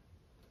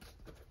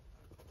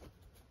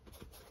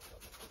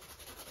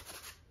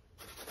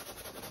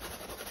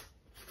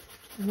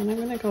 And then I'm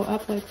going to go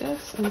up like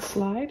this and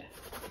slide.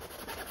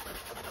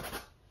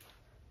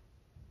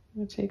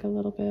 I'm going to take a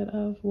little bit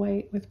of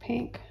white with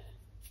pink,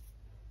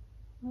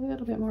 a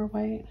little bit more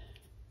white.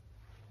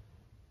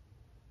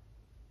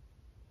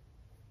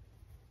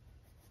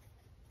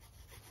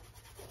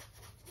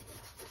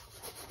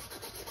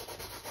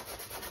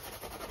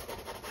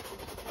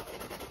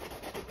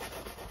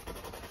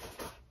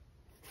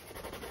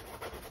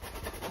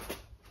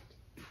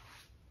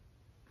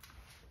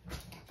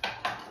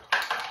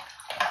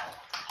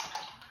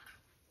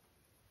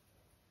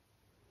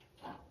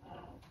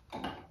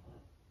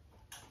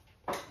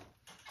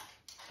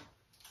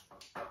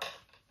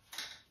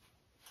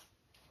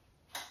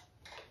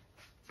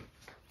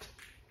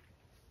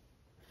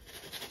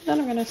 Then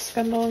I'm going to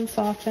scumble and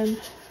soften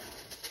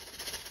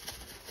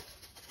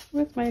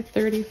with my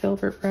 30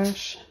 filbert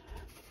brush.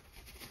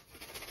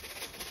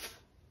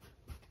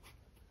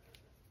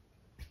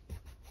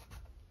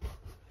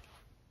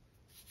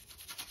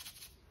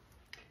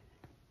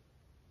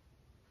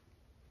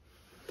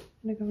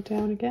 I'm going to go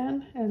down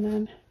again and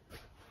then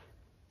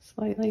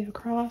slightly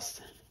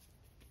across.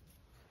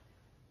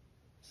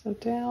 So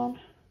down.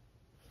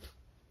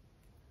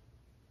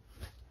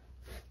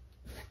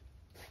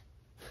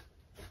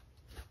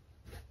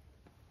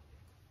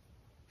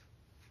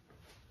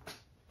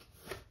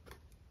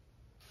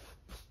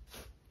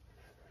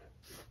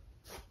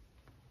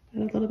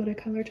 Add a little bit of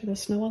color to the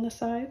snow on the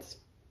sides.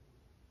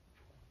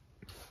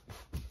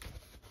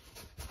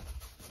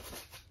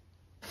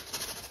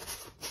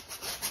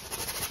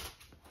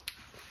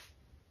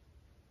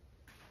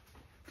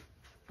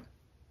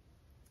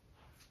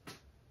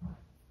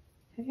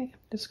 Okay, I'm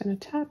just going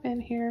to tap in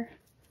here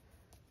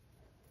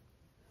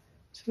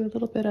to a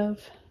little bit of,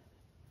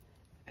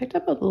 I picked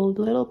up a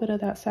little bit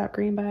of that sap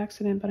green by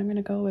accident, but I'm going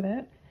to go with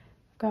it.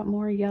 I've got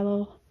more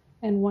yellow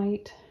and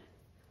white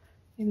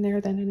in there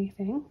than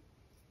anything.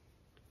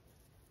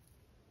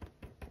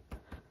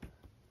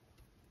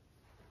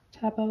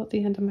 Tap out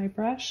the end of my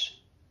brush.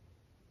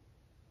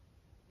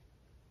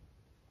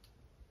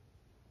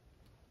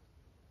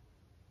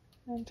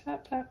 And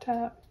tap, tap,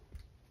 tap.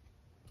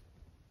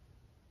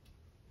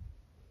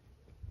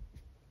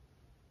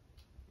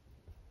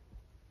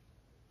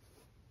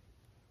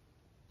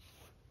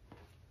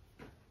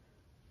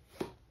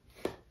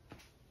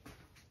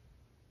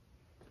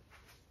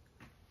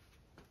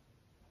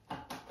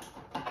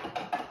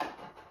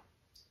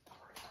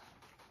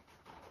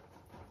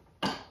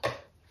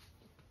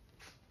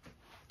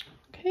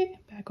 Okay,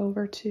 back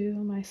over to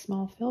my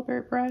small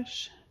filbert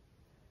brush.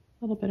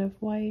 A little bit of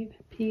white,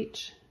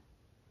 peach.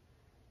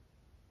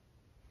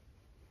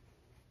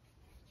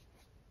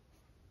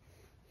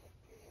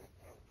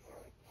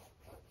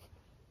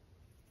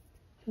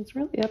 It's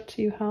really up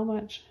to you how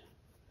much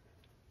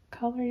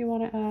color you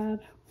want to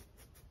add,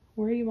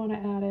 where you want to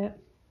add it.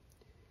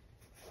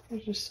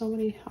 There's just so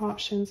many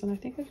options, and I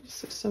think it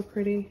just looks so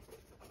pretty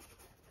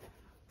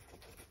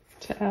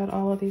to add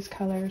all of these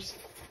colors.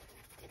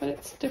 But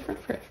it's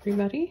different for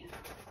everybody.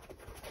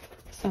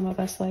 Some of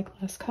us like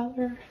less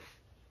color.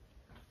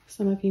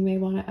 Some of you may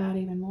want to add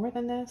even more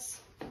than this.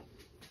 I'm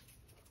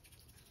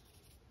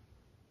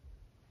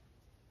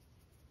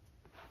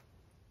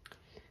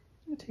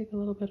going to take a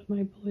little bit of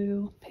my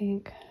blue,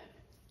 pink.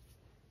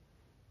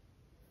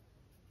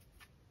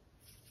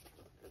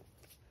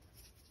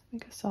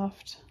 Make a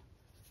soft,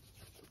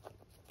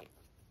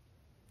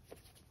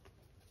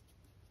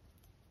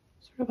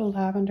 sort of a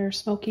lavender,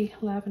 smoky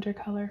lavender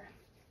color.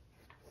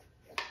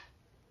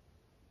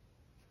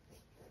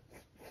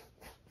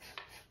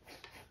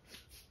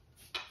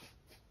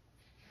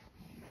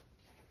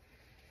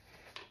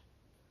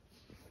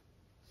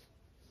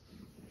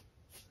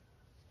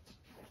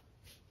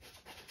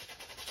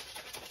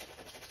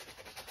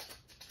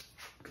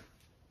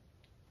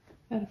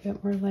 Add a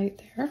bit more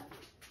light there.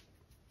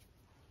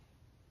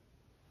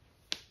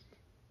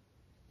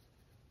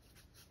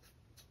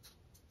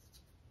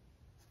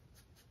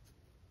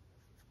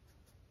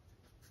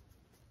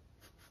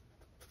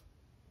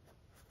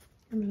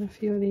 And then a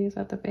few of these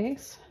at the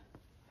base.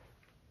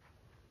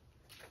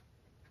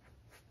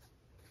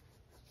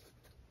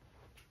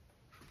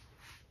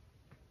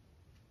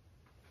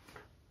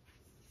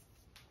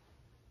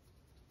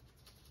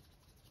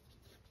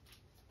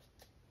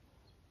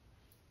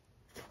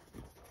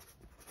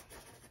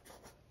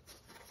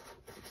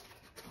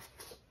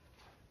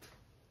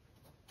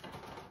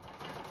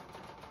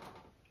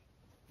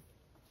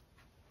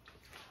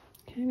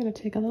 Okay, I'm going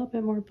to take a little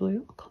bit more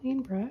blue,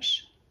 clean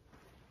brush,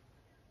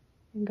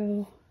 and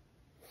go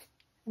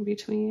in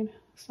between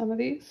some of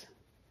these.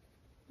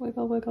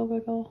 Wiggle, wiggle,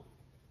 wiggle.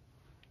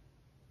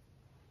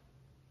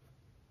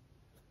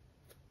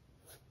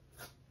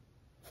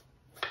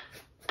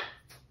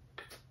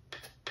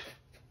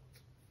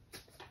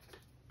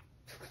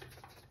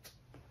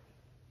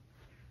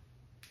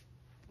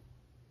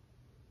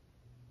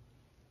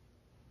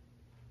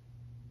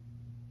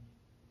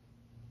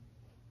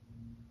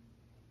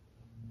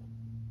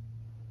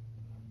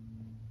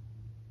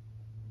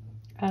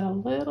 Add a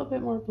little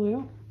bit more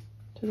blue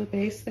to the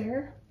base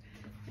there.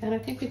 And I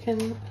think we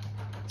can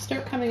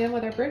start coming in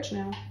with our bridge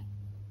now.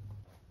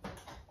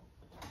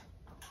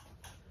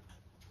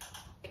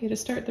 Okay, to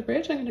start the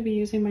bridge, I'm going to be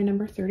using my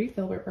number 30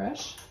 filbert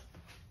brush.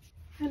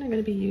 And I'm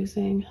going to be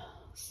using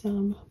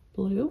some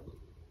blue,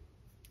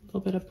 a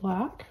little bit of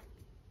black.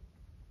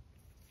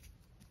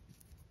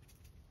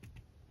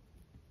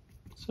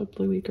 So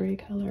bluey gray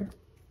color.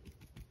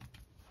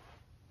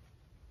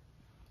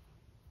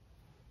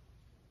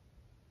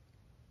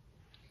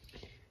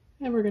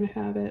 And we're going to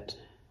have it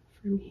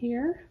from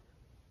here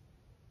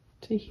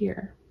to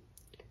here.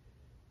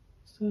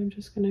 So I'm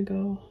just going to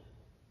go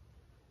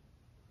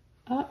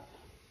up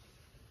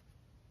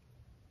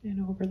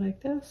and over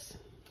like this.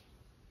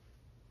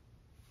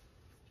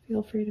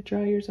 Feel free to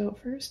draw yours out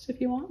first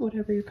if you want,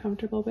 whatever you're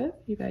comfortable with.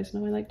 You guys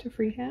know I like to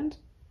freehand.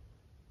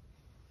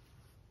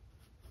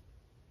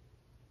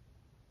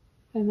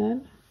 And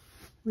then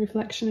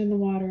reflection in the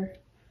water.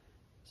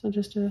 So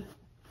just a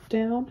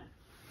down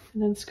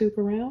and then scoop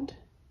around.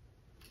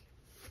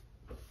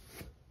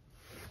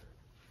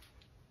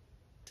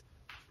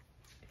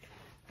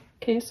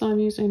 Okay, so I'm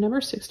using number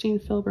 16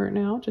 filbert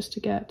now just to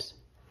get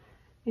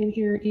in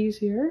here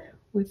easier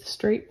with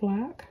straight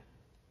black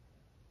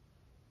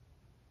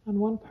on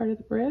one part of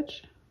the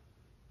bridge,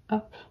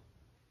 up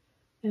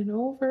and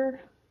over,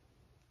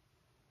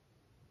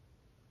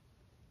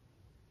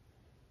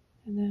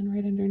 and then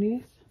right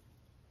underneath,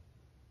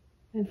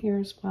 and here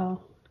as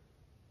well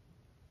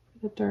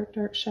for the dark,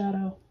 dark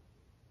shadow.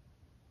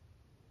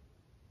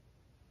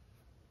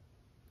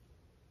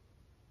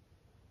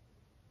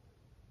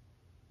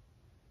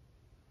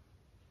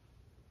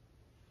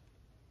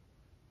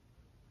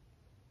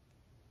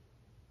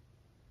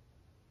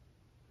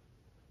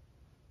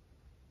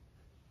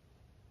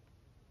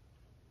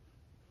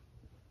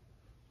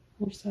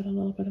 We'll just add a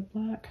little bit of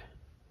black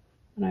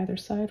on either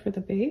side for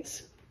the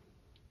base.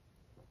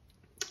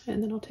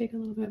 And then I'll take a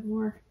little bit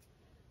more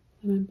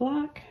lemon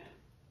black.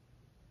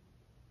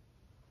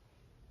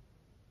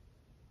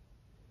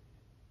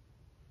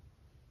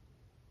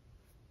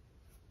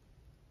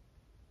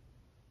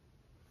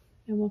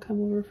 And we'll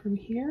come over from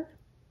here.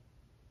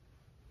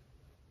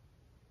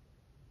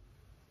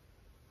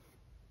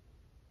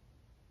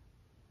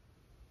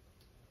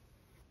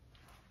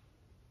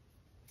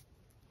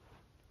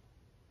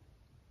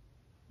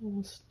 And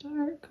we'll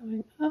start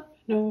going up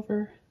and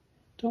over.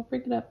 Don't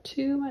bring it up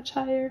too much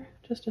higher,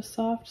 just a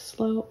soft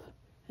slope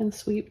and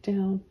sweep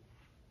down.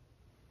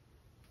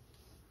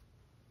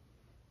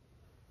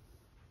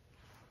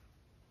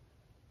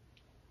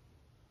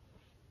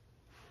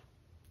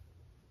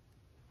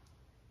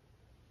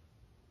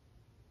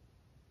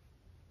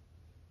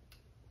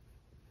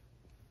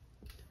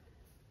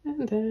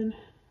 And then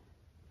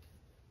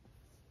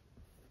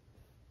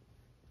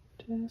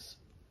just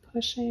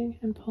pushing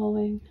and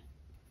pulling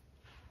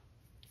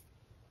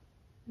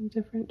in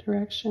different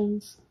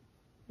directions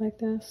like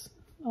this,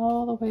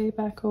 all the way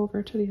back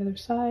over to the other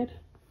side.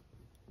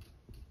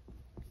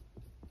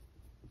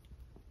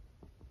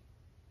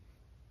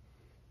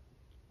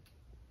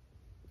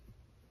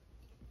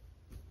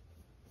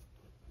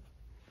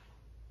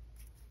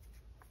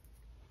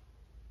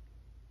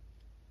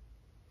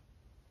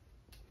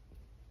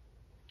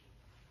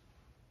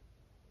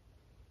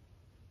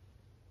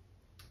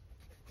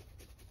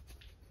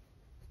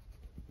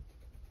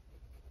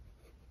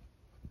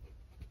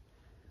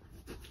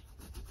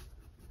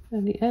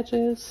 And the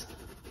edges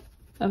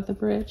of the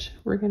bridge,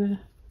 we're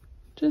gonna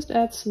just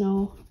add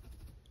snow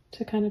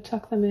to kind of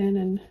tuck them in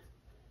and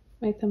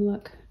make them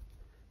look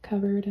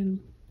covered and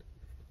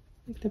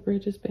like the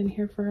bridge has been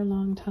here for a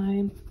long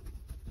time.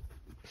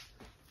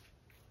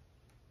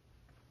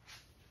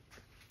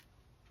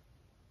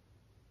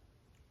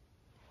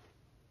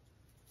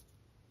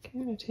 Okay,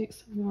 I'm gonna take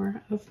some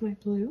more of my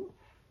blue.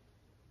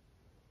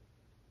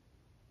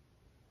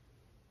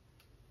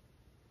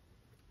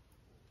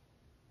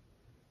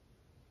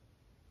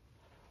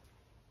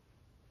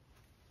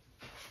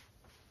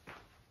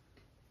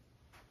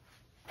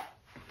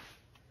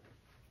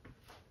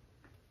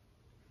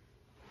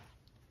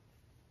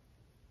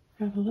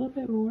 Grab a little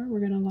bit more. We're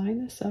going to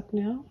line this up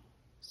now.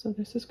 So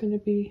this is going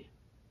to be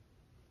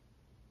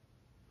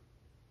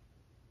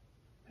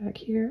back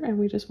here, and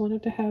we just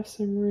wanted to have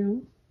some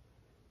room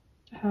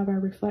to have our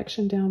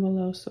reflection down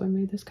below. So I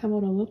made this come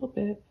out a little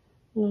bit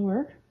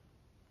lower,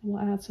 and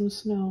we'll add some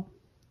snow.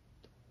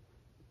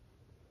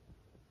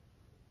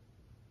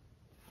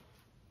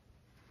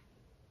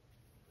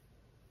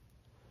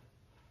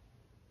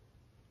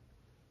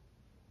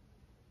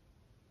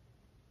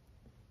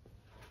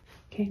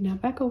 Okay, now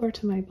back over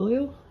to my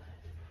blue.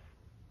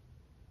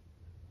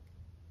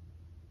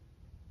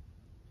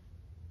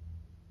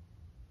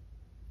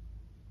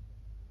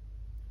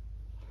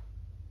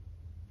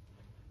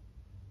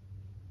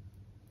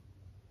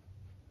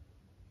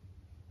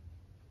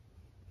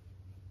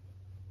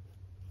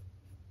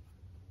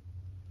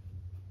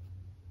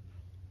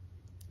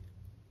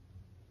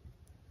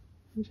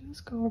 And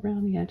just go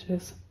around the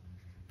edges.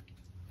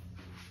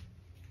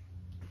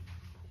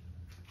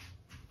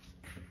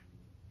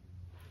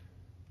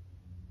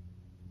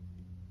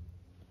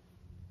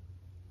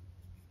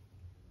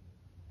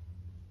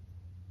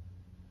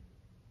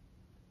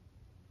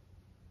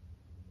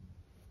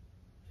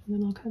 And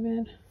then I'll come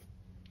in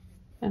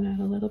and add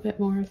a little bit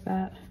more of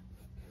that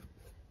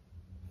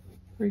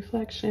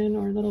reflection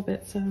or little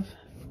bits of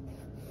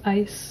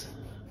ice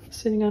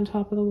sitting on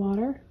top of the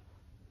water.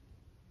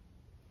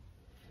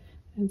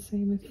 And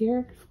same with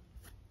here.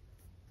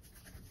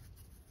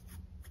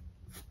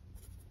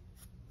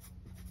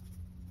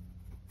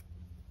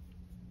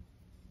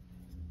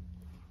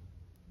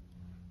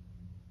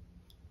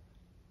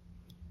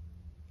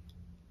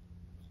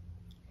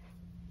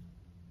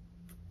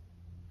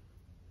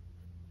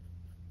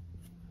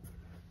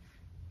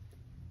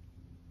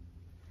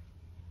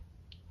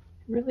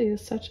 really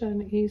is such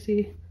an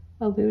easy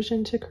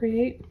illusion to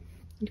create.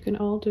 You can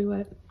all do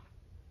it.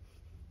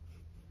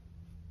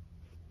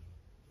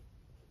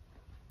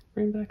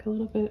 Bring back a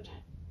little bit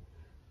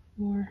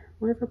more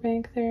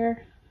riverbank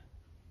there.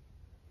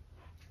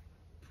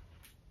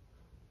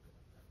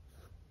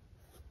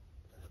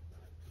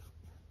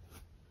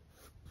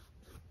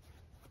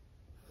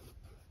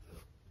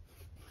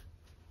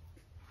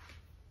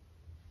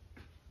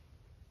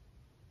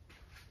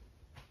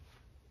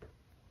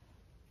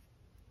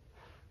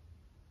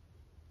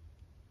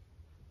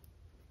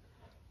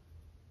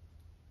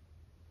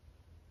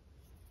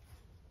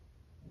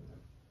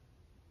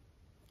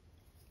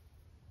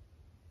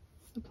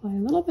 Apply a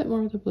little bit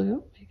more of the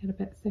blue, make it a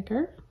bit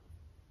thicker.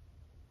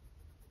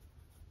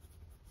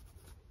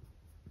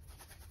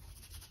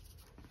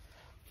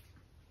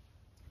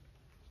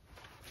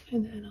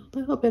 And then a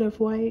little bit of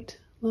white,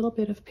 a little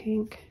bit of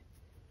pink.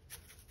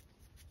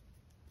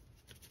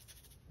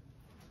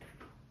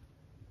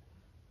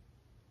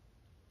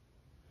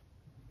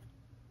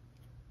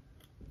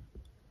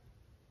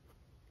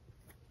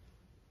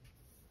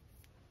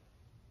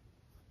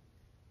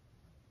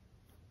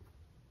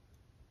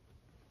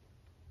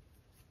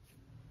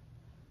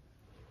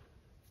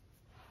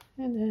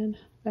 And then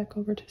back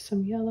over to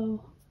some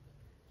yellow,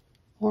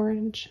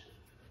 orange,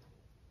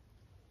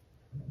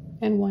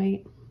 and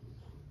white.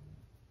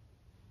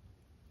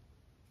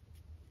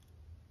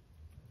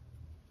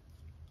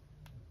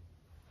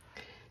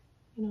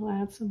 And I'll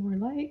add some more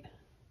light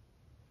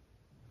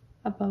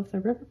above the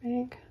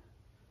riverbank.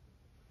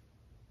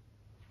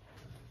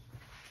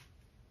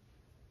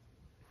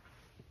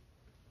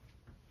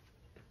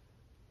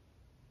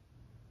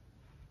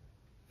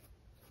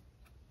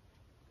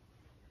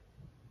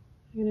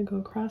 I'm going to go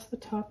across the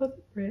top of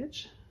the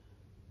bridge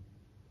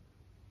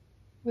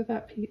with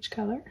that peach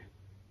color.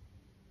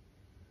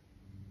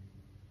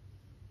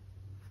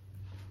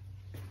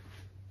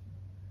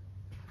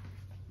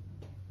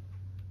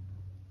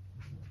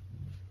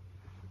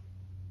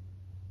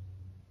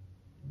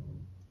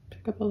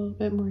 Pick up a little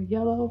bit more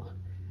yellow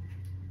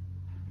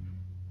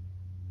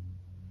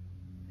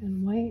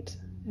and white.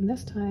 And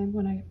this time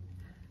when I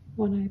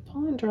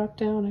pull and drop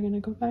down, I'm going to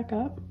go back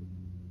up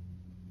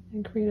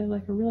and create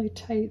like a really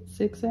tight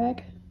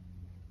zigzag.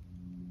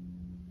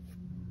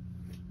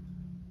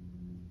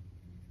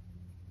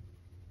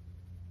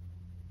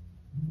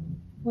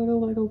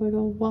 Wiggle, wiggle,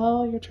 wiggle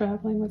while you're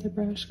traveling with the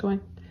brush going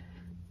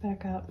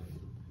back up.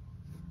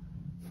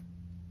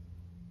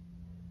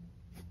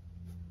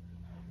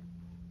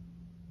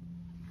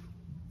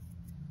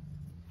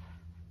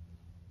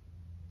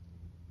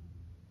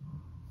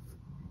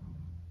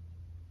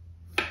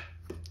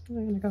 And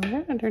I'm going to go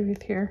right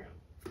underneath here.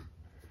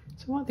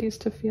 So I want these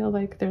to feel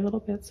like they're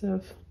little bits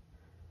of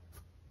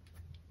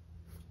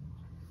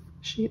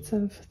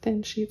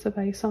thin sheets of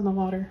ice on the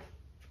water.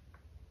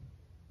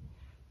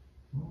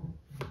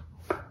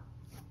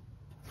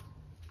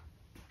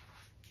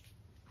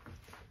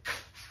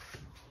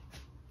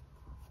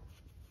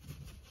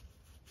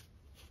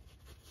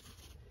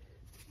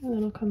 And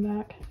then I'll come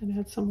back and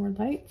add some more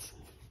lights.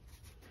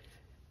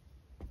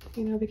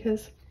 You know,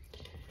 because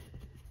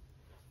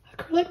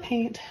acrylic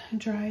paint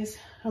dries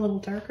a little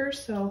darker,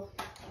 so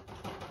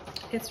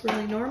it's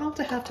really normal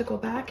to have to go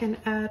back and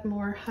add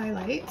more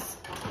highlights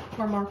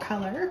or more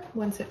color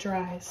once it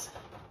dries.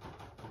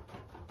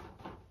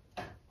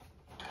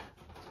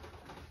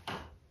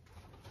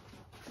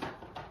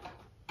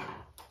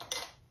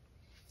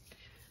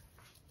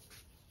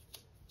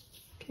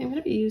 Okay, I'm going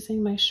to be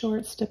using my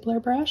short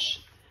stippler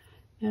brush,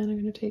 and I'm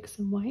going to take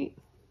some white,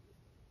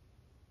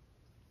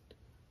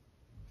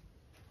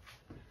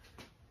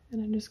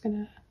 and I'm just going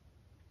to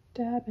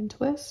dab and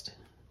twist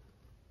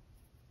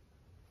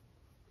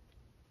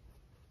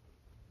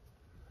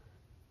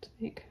to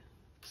make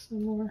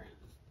some more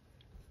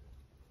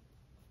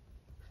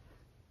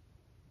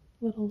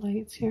little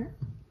lights here.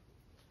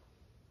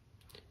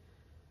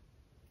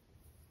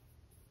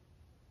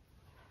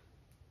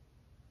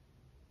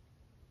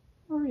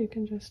 Or you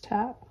can just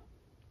tap.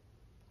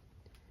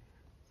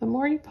 The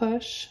more you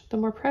push, the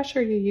more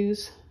pressure you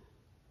use,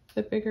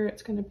 the bigger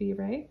it's going to be,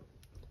 right?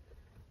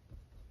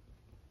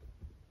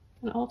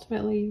 And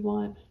ultimately you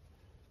want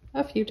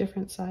a few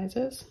different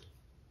sizes.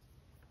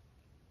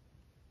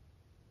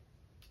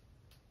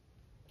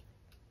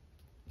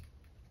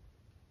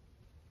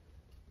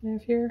 And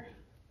if you're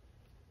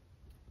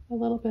a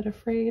little bit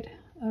afraid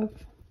of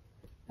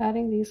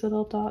adding these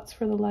little dots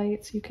for the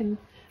lights, you can,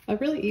 a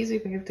really easy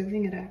way of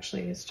doing it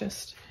actually is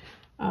just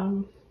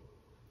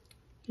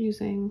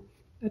using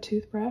a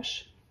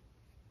toothbrush.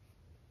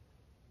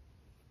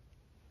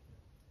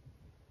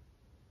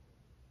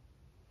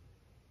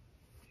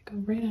 Go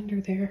right under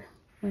there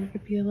where it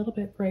would be a little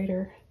bit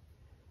brighter.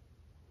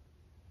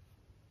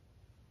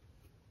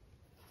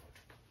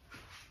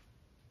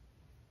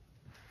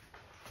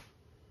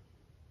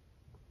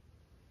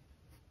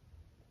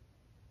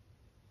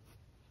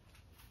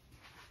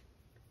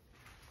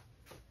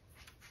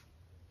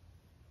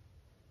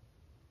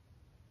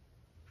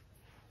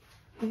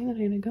 And then I'm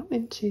going to go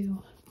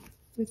into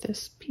with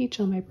this peach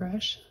on my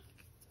brush,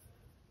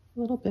 a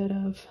little bit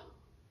of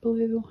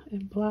blue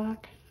and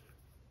black,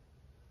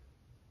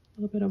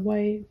 a little bit of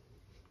white.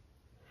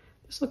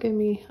 This will give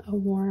me a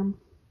warm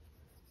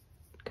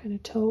kind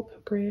of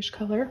taupe grayish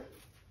color.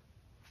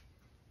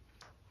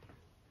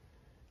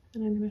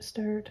 And I'm going to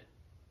start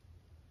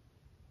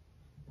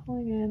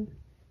pulling in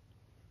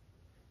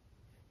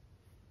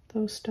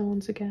those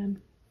stones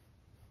again.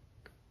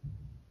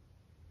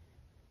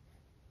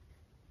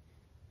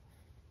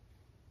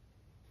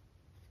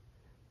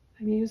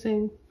 I'm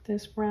using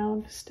this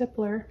round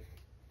stippler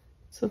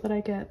so that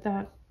I get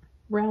that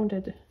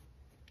rounded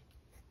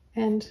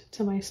end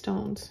to my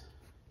stones.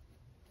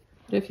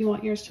 But if you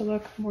want yours to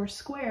look more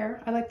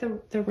square, I like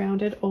the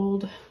rounded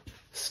old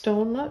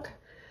stone look,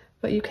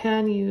 but you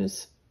can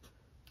use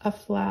a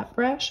flat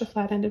brush, a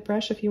flat-ended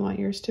brush, if you want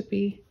yours to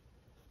be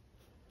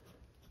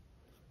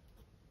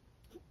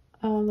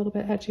a little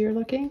bit edgier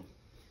looking.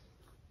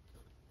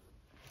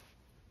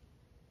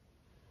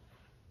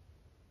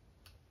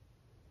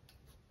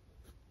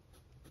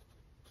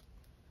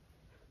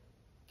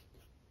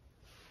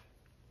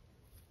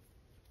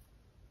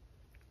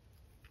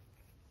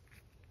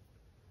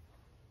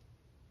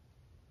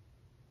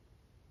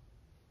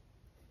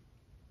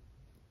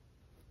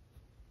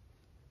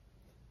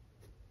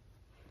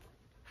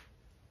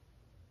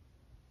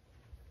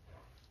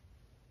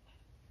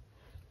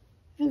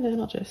 And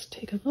then I'll just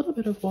take a little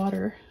bit of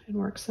water and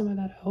work some of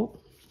that out.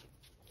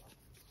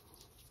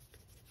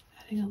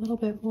 Adding a little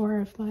bit more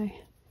of my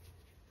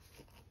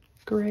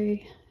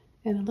gray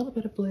and a little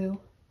bit of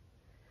blue.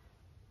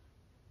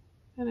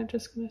 And I'm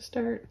just going to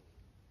start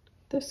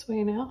this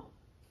way now.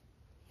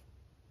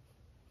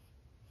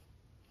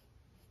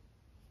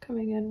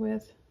 Coming in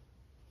with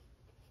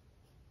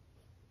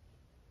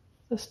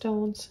the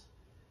stones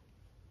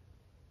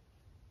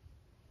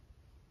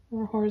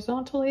more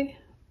horizontally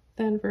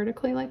than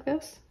vertically like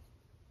this.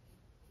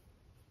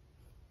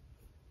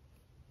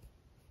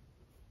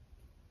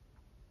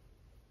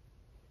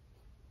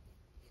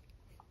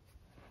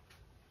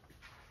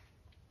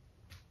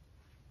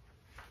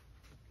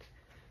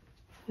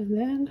 And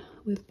then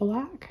with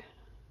black,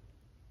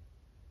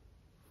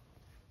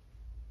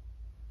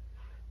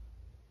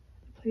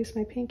 place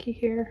my pinky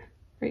here,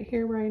 right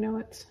here where I know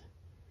it's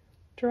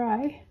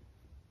dry.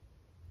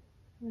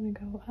 I'm going to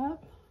go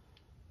up.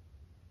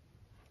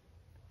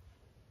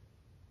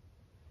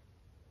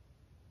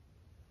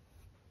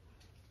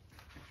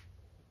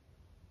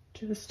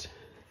 Just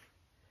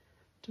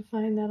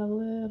define that a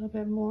little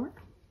bit more.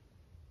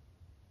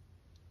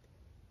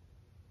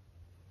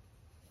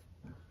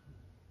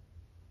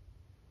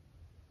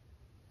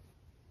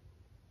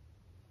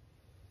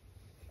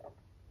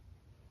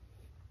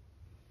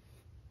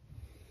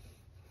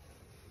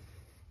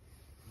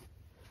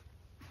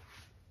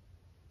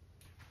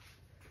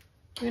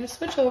 I'm going to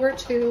switch over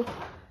to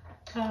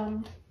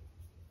a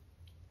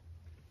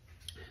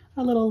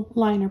little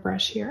liner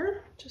brush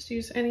here. Just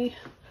use any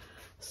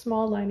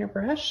small liner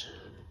brush,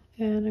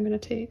 and I'm going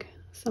to take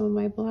some of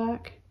my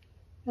black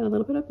and a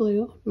little bit of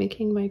blue,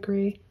 making my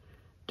gray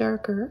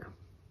darker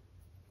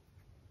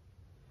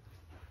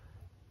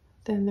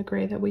than the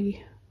gray that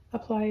we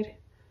applied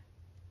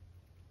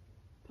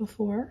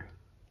before.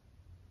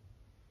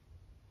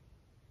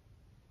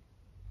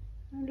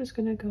 I'm just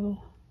going to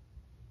go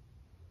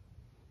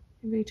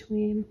in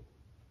between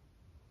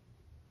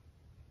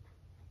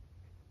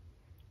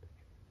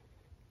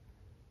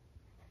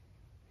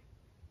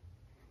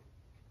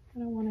I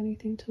don't want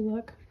anything to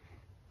look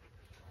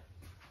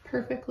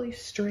perfectly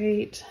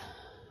straight.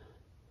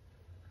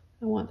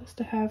 I want this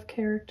to have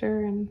character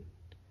and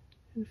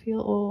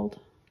feel old.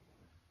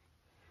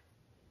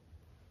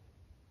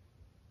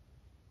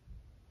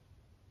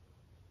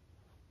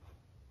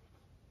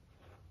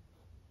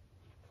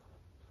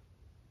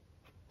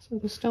 So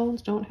the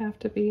stones don't have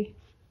to be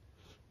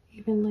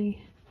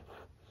evenly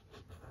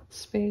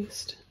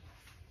spaced.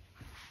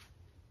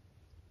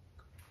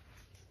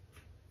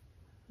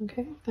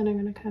 Okay, then I'm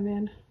going to come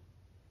in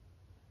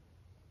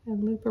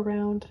and loop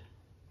around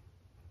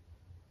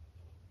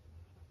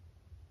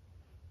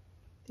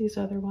these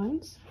other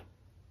ones.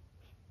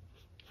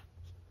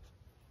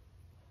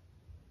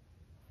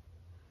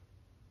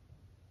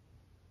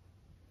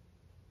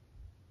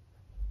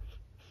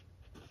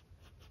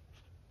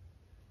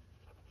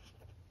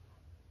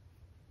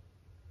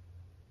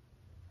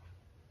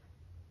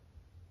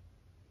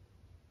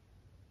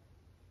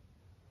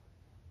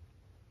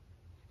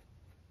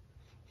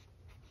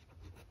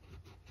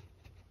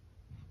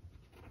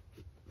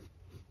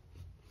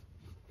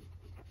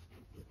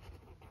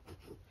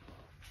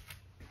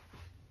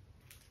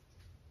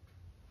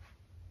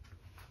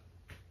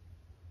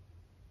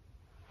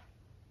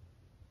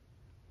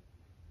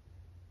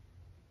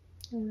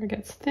 And where it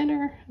gets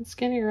thinner and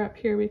skinnier up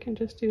here, we can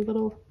just do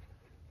little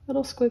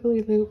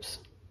squiggly loops.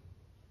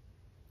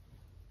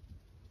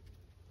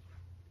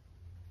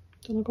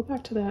 So we'll go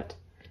back to that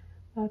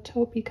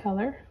taupey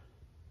color.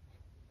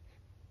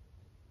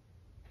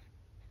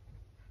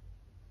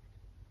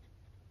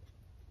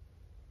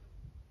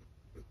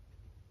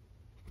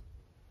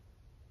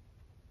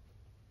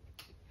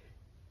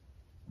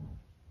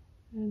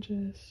 And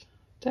just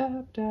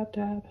dab, dab,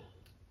 dab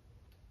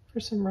for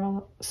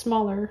some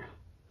smaller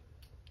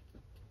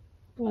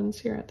ones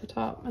here at the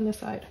top and the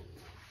side.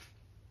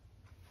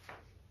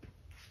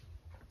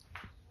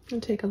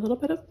 And take a little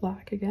bit of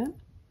black again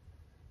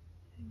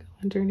and go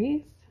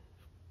underneath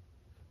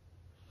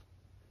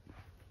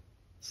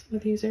some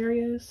of these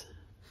areas.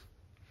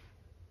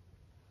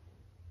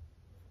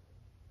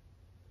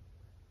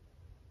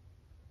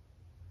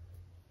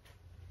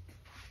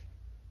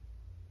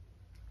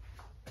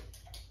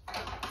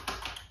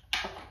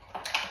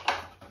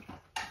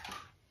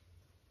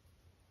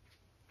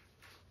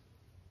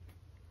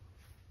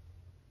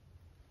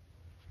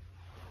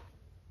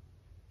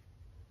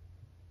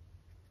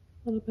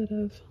 A little bit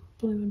of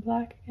blue and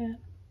black again.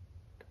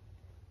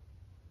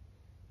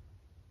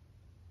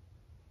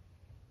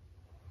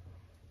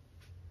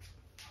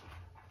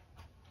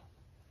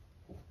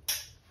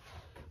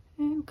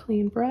 And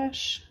clean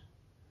brush.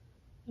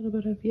 A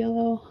little bit of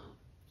yellow,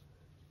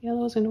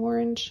 yellows and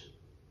orange.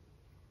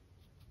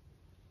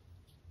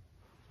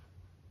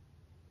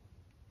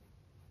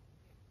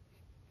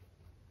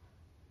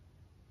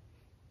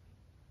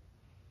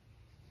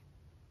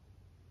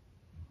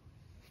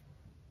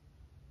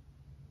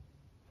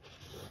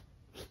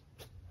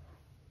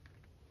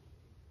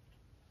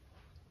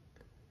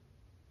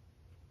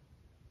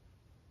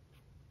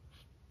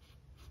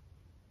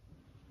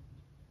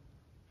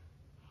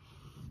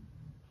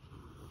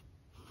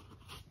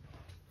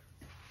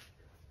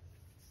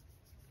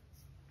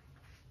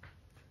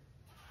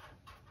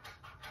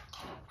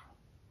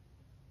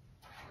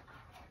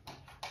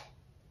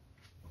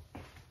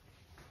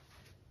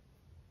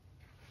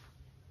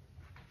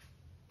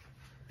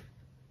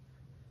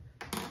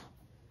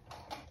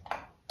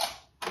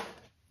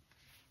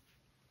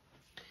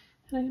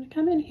 And I'm going to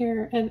come in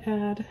here and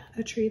add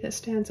a tree that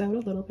stands out a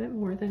little bit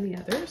more than the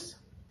others.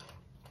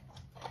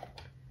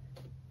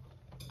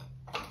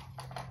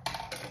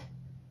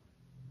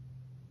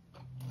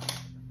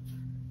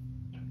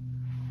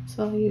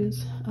 So I'll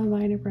use a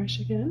liner brush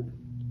again.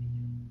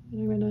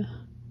 And I'm going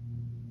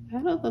to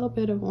add a little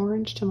bit of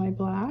orange to my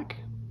black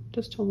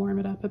just to warm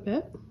it up a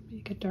bit,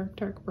 make it dark,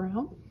 dark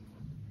brown.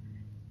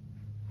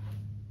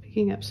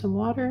 Picking up some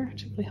water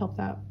to really help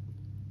that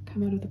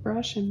come out of the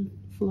brush and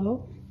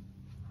flow.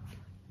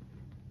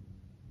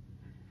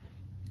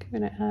 I'm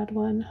going to add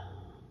one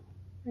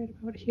right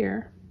about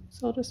here.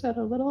 So I'll just add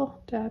a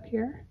little dab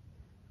here.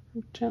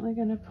 I'm gently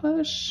going to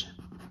push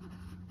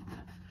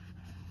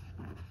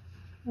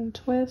and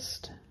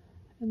twist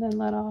and then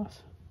let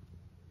off.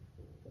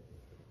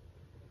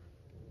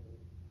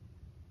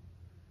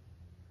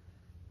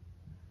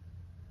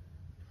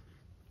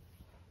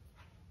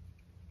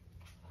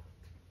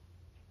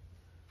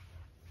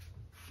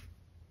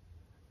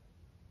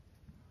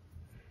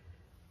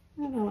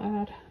 And I'll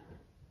add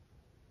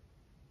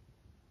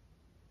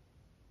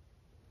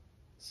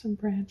some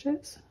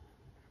branches.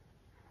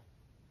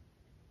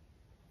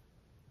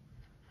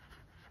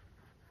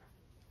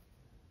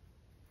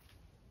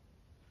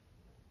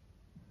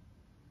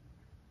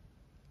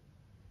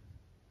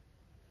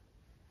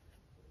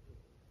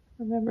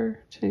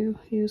 Remember to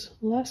use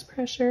less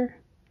pressure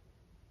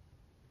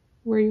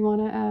where you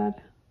want to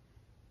add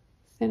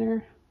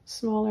thinner,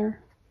 smaller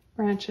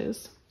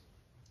branches.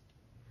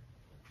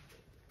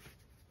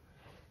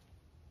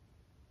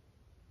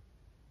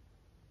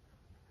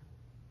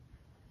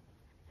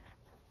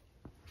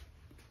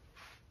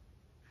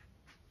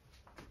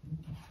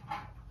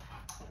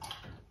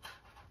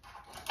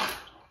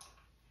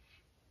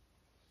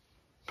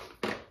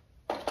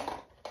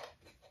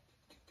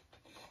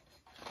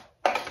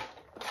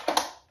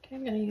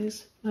 I'm going to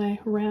use my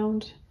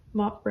round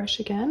mop brush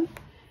again,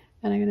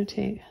 and I'm going to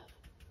take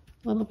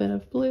a little bit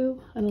of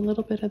blue and a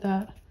little bit of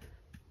that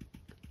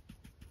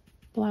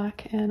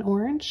black and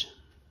orange.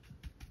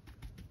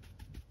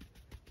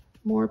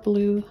 More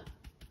blue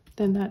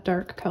than that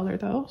dark color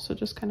though, so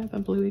just kind of a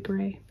bluey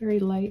gray, very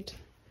light.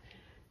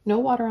 No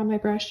water on my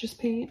brush, just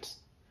paint.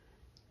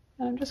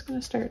 And I'm just going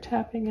to start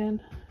tapping in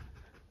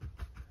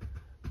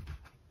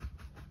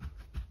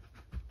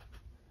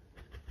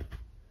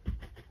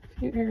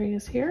few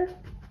areas here,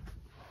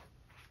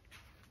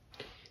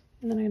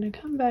 and then I'm going to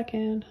come back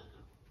in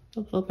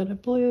a little bit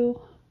of blue,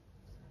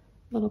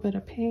 a little bit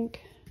of pink,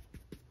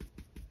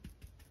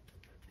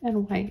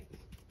 and white.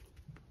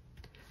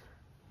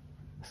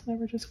 So now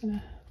we're just going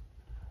to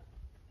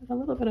add a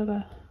little bit of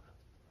a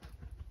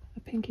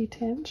pinky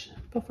tinge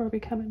before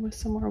we come in with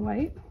some more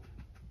white.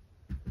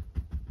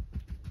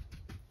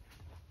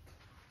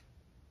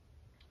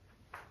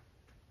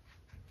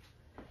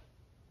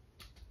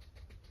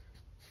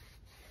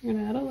 I'm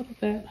going to add a little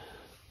bit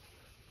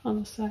on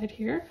the side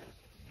here,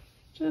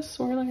 just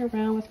swirling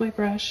around with my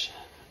brush.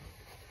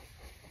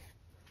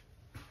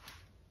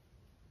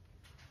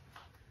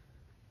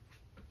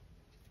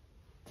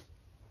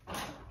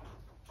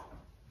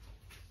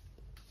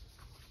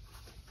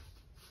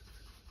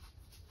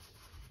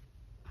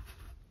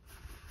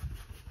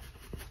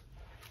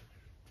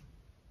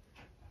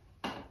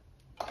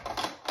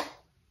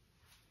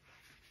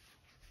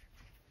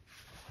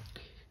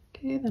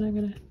 Okay, then I'm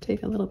going to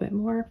take a little bit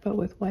more, but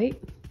with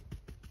white.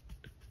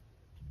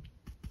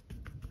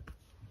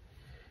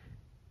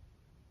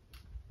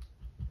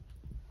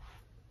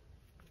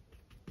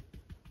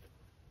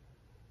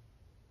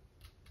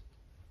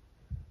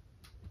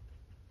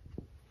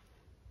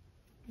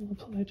 I'll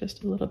apply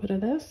just a little bit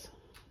of this.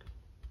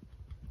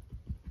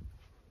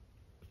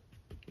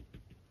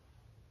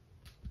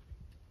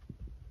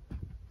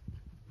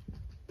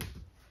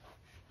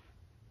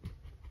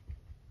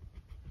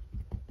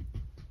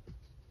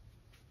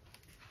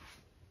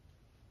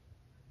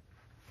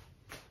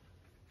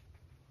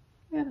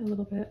 And a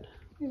little bit,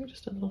 maybe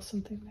just a little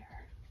something there.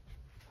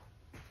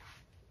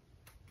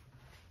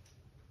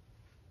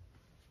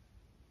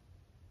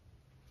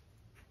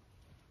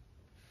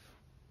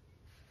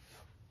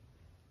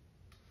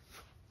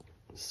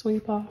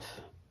 Sweep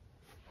off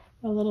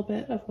a little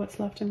bit of what's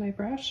left in my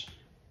brush.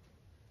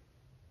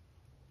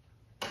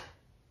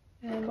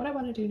 And what I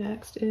want to do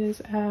next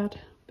is add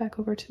back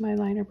over to my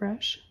liner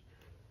brush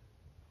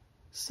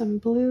some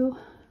blue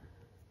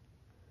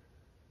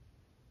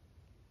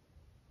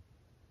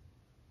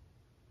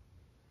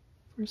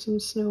for some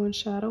snow and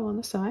shadow on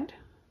the side.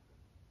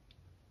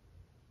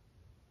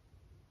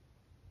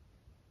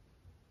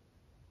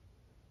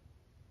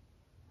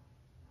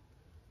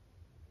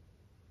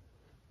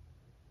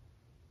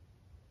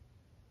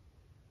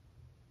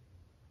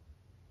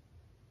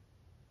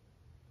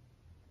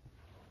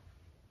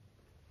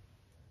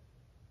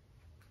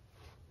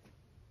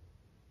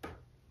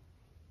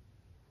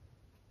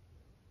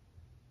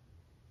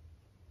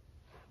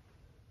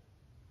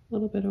 A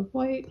little bit of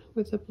white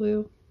with the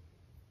blue.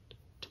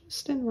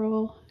 Twist and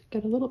roll,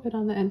 get a little bit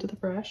on the end of the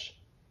brush.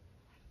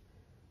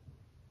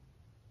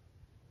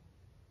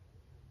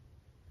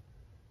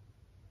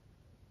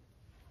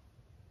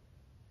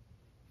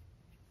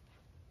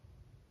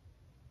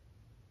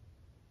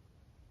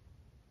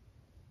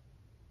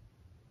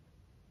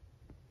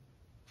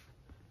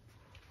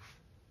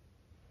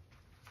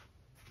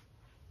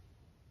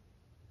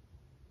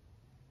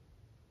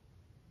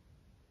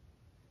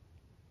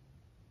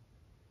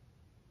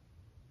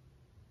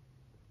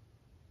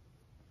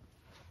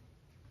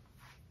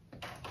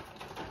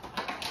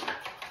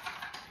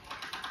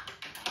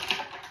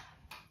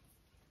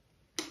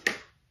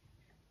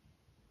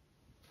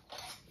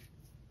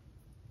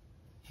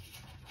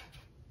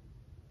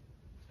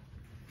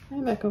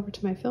 And back over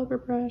to my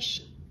filbert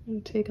brush. I'm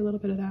going to take a little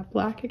bit of that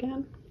black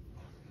again.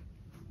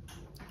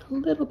 A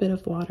little bit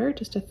of water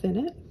just to thin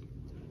it.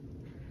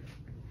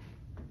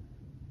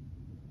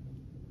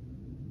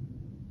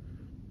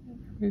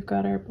 We've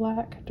got our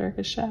black,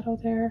 darkest shadow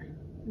there.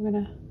 I'm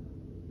going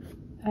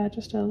to add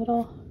just a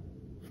little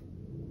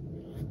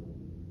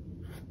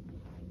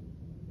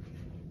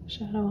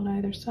shadow on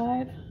either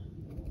side.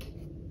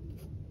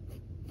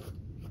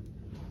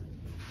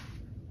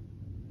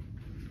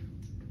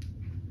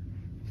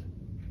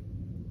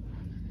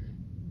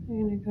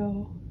 I'm going to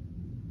go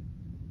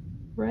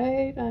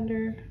right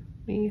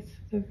underneath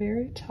the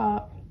very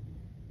top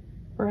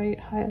bright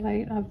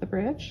highlight of the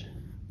bridge,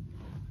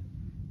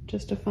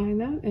 just define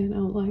that and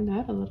outline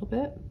that a little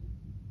bit.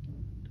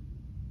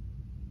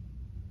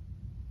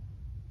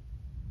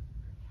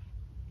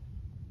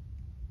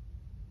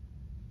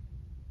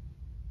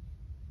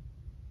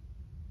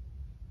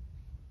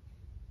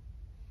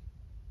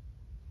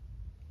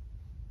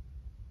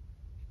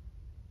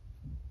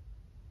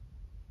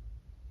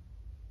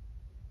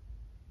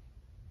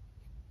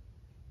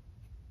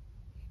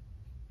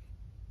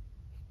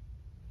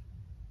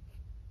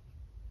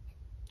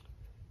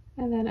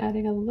 And then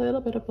adding a little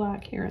bit of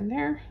black here and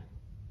there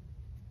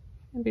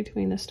in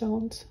between the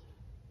stones.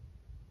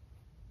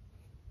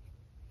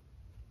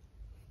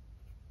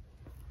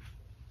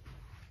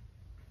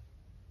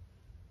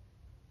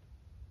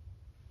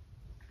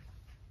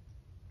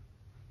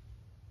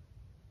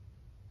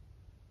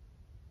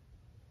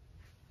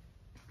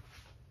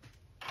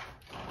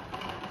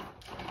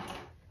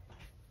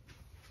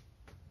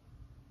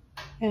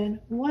 And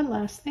one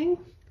last thing,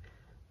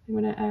 I'm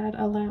going to add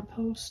a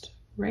lamppost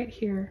right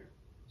here.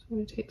 So I'm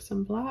going to take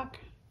some black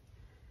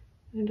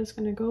and I'm just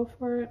going to go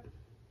for it.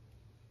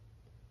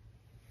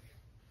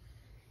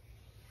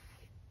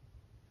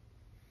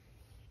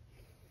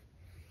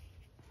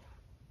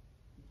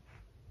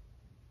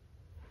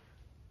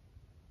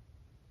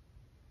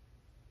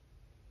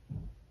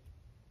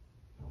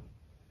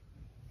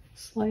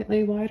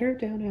 Slightly wider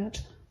down at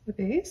the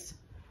base.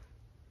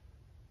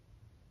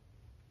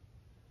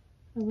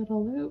 A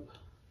little loop.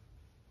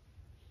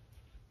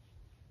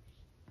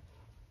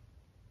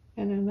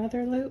 And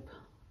another loop,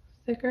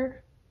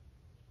 thicker.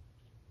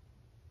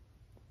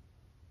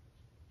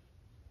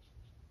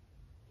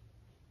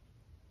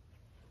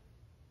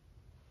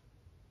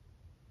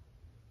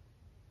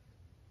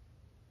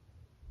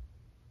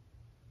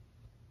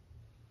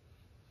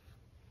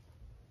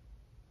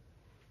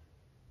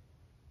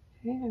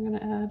 Okay, I'm going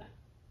to add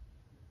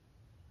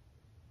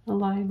a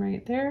line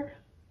right there,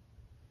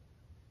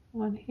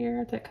 one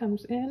here that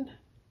comes in,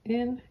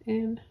 in,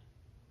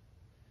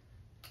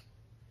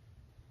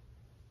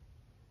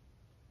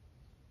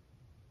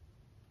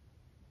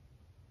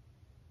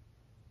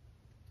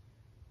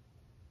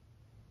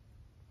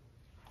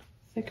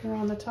 thicker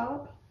on the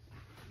top.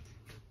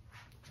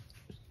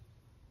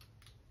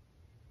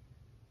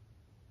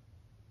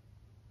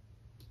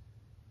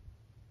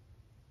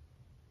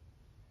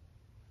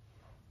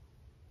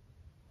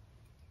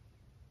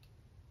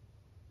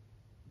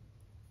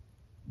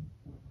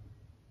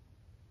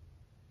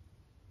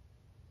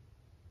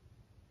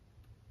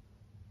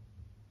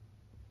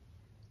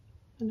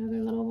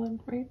 Another little one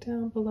right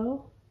down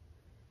below.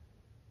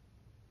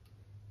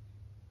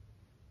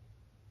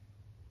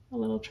 A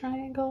little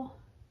triangle.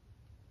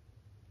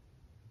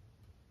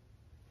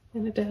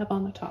 And a dab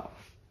on the top.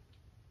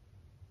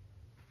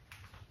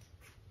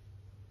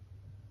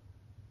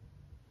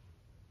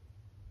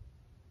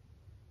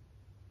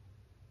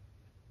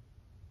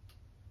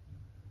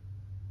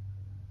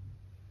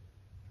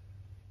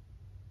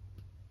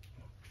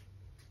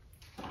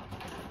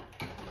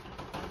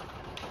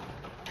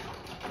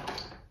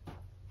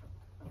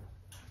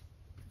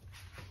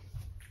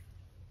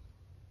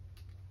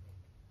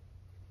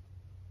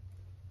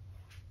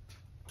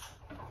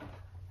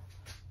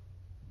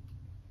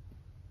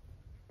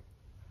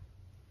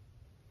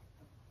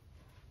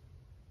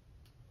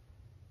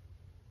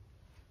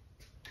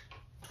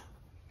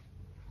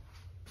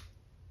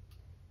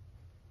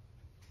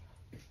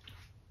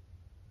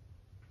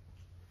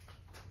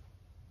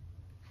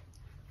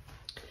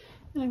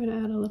 And I'm going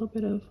to add a little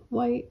bit of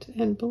white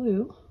and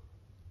blue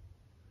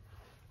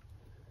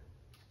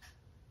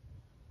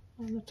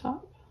on the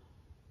top.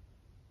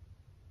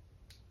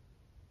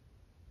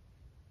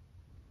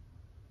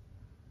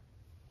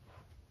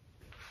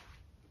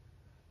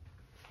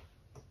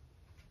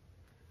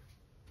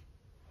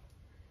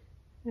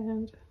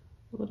 And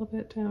a little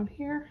bit down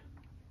here.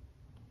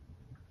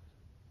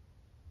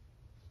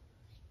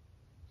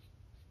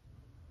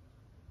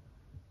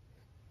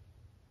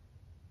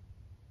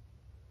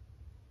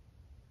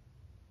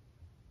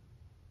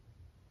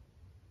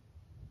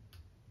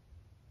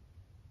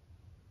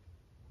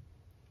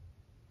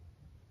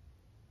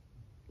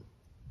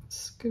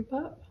 Scoop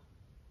up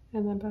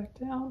and then back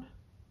down.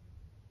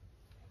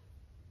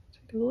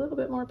 Take a little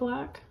bit more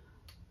black.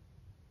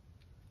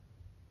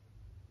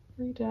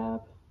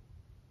 Re-dab.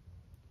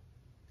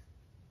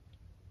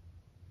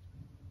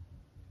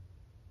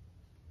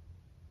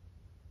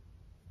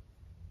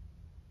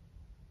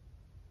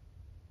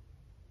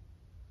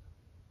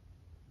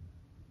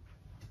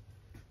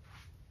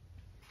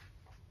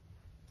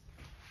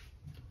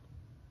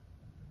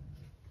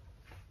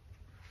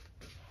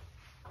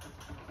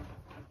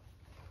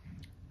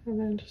 And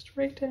then just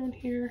right down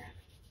here,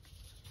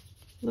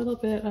 a little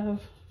bit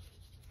of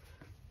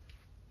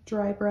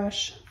dry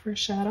brush for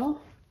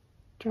shadow.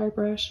 Dry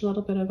brush, a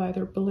little bit of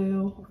either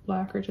blue or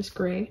black or just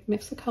gray.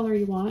 Mix the color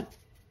you want.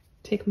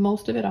 Take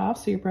most of it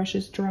off so your brush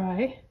is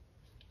dry.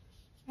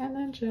 And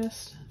then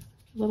just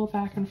a little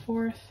back and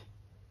forth.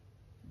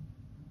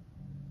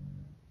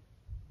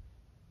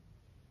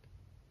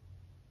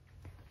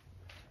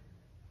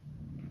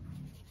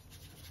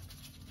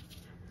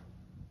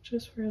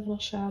 Just for a little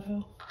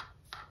shadow.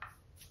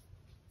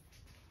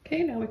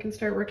 Okay, now we can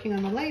start working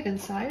on the light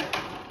inside.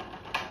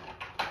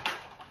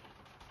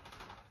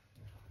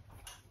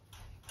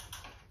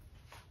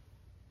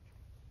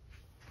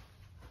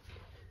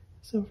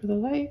 So for the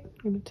light,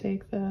 I'm going to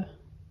take the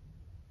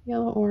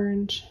yellow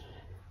orange,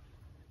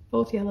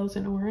 both yellows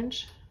and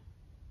orange.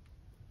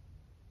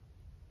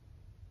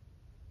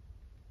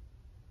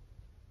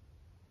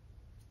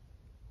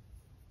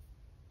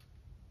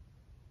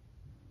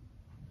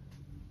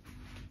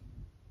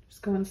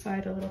 Just go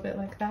inside a little bit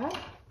like that.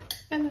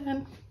 And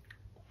then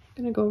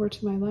I'm going to go over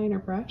to my liner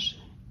brush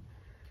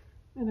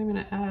and I'm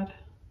going to add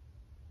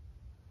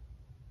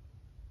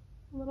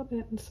a little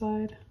bit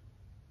inside.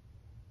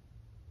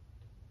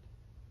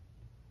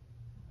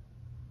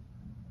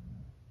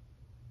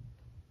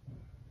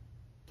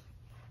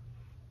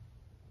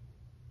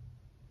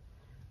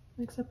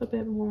 Mix up a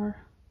bit more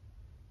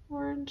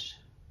orange.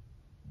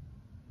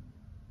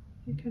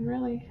 You can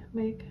really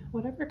make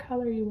whatever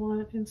color you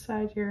want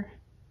inside your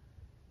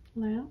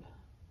lamp.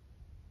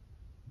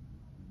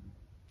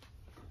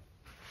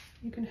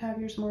 You can have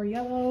yours more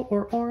yellow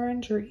or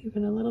orange or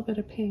even a little bit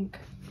of pink.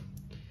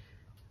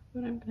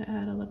 But I'm going to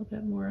add a little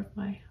bit more of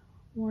my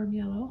warm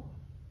yellow.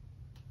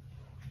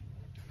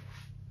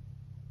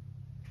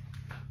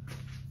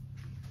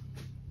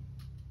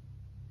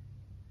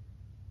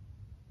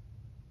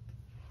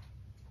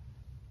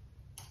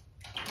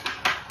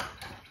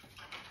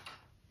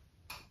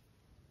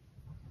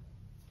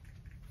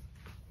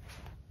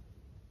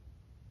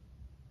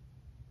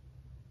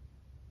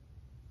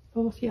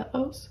 Both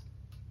yellows.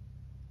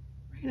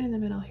 Right in the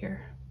middle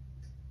here.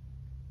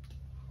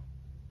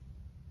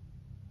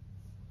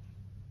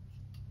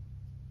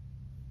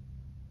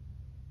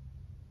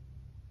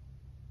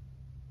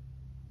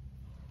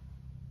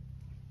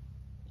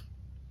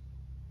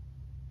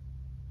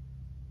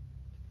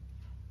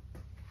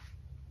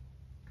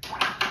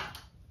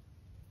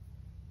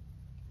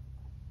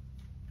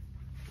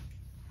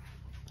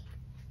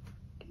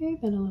 Okay,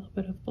 then a little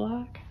bit of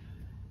black.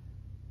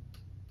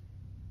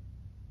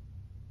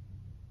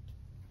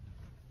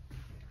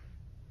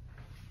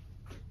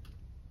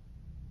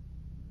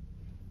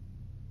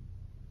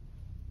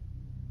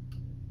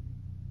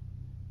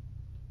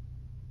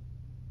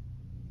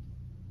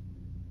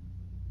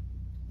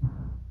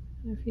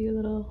 And a few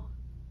little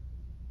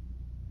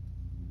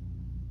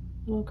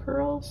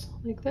curls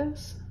like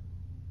this.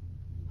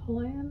 Pull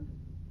in.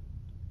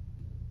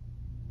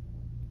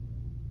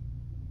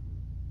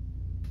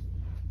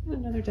 And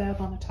another dab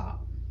on the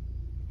top.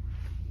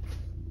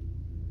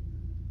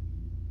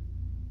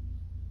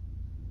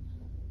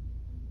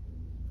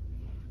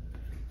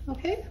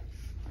 Okay,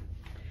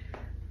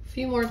 a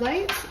few more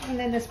lights and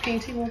then this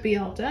painting will be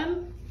all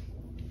done.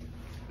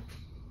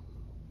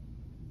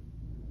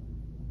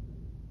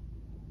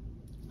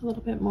 A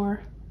little bit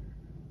more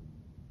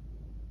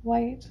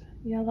white,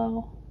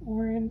 yellow,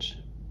 orange,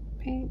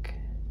 pink.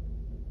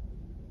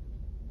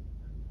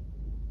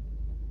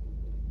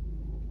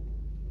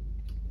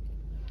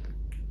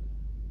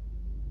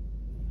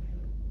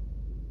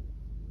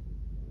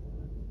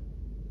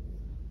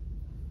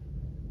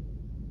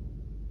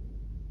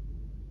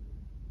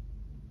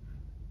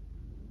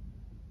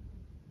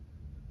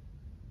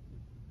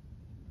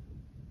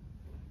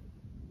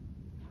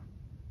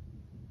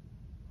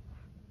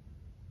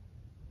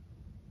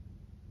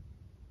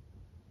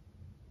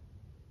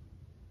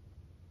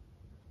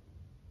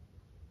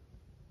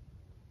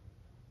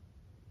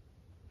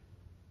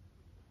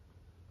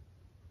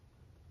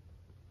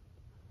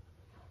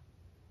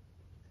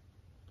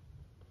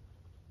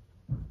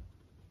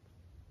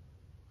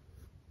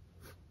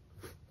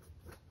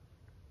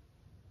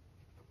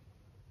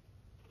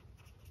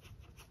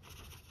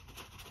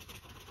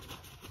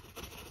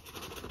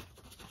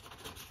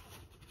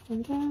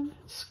 And then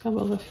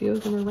scumble a few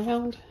of them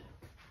around.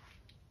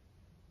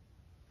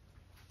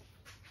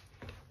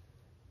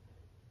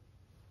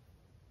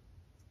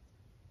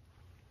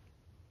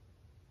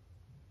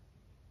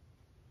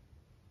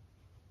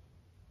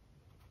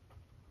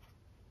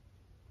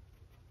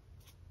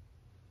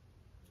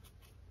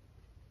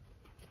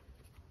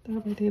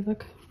 That way they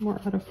look more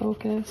out of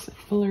focus and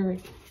blurry.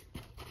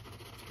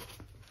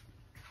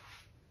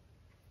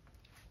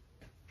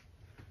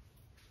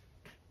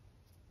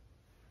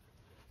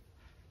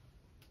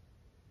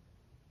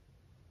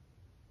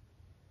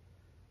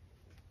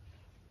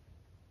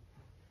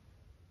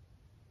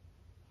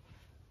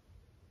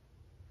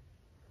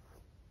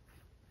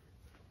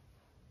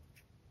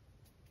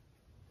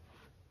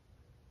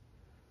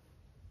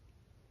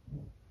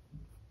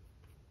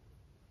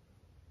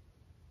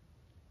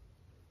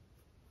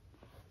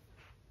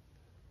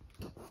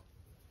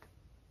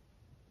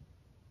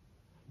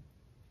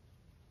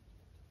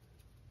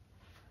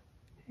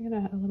 I'm going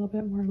to add a little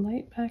bit more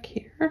light back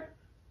here,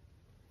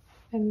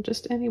 and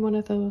just any one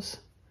of those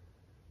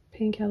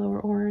pink, yellow, or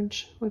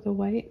orange with the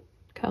white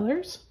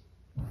colors.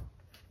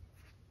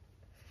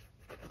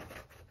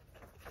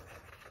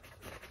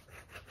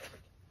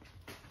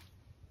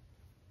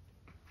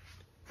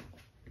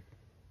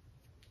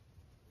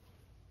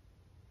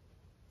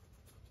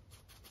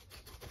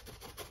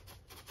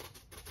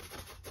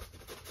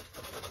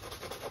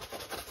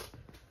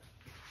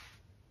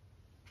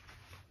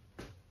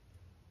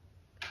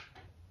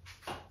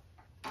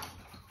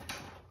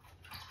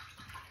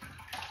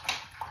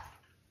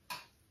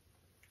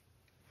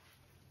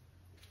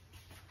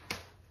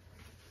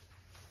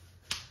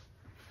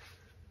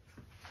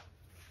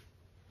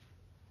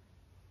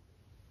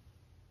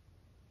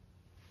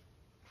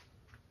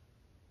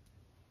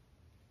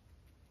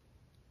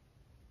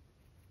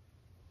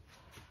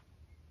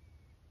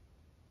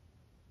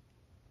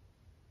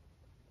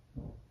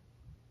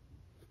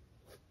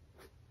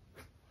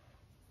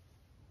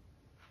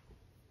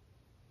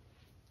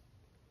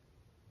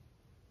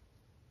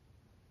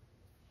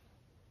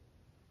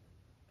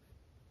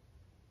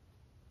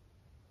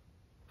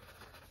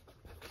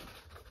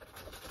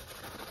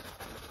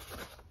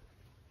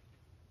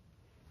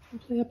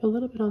 Play up a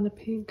little bit on the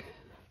pink,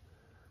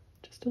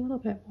 just a little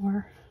bit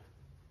more.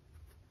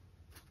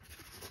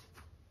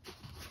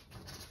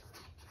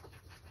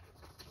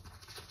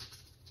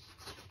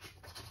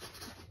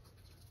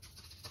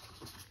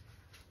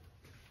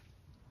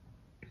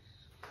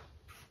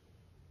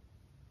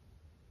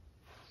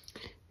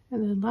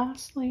 And then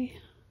lastly,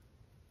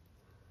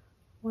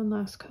 one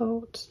last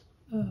coat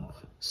of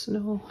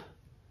snow.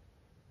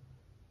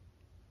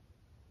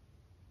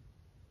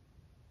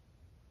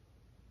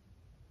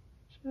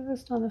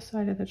 Just on the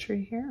side of the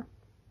tree here.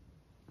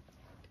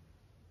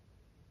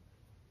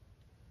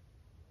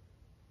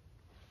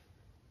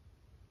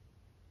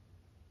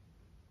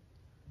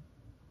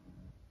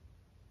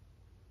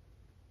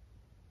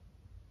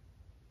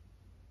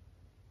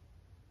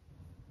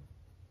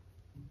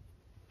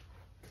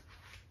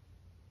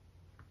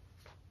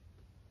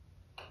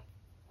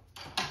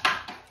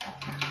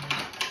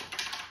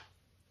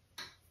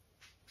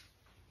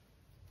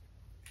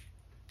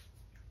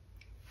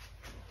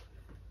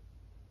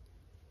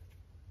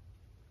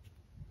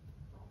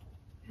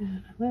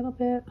 And a little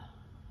bit,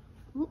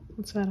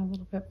 let's add a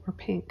little bit more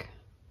pink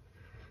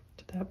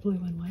to that blue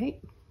and white.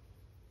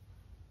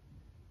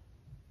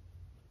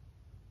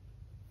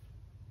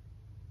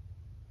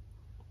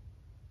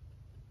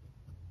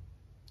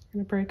 I'm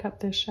going to break up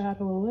this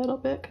shadow a little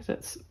bit because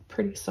it's a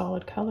pretty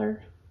solid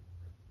color.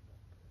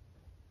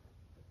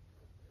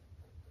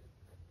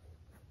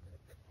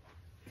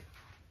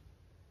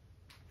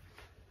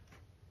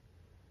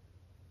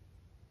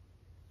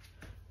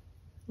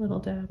 Little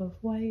dab of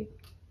white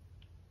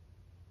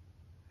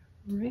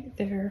right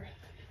there.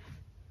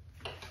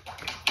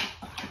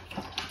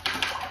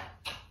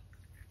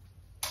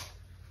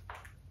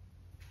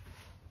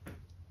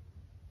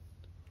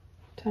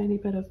 Tiny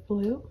bit of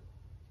blue.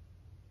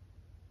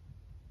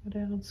 Go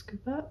down,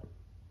 scoop up,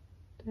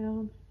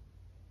 down.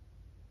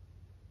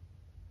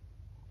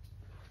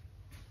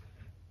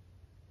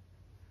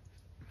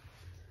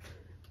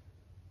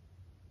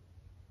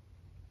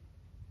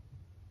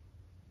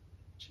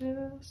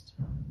 Just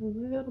a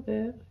little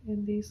bit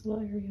in these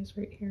little areas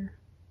right here.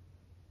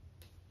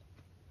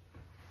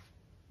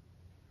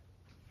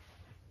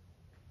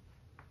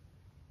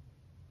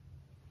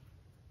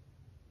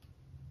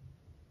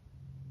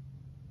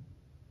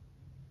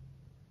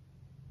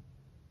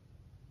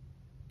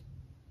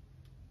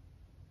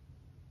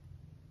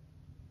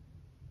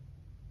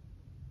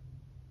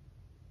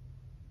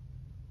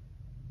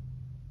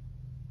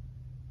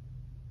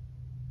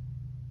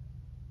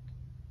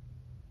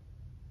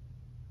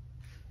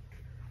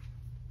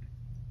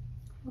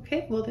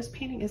 Okay, well, this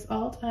painting is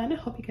all done. I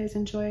hope you guys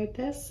enjoyed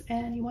this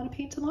and you want to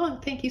paint along.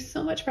 Thank you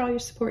so much for all your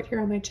support here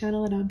on my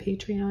channel and on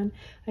Patreon.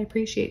 I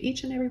appreciate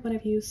each and every one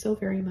of you so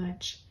very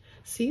much.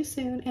 See you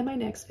soon in my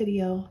next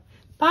video.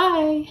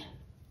 Bye!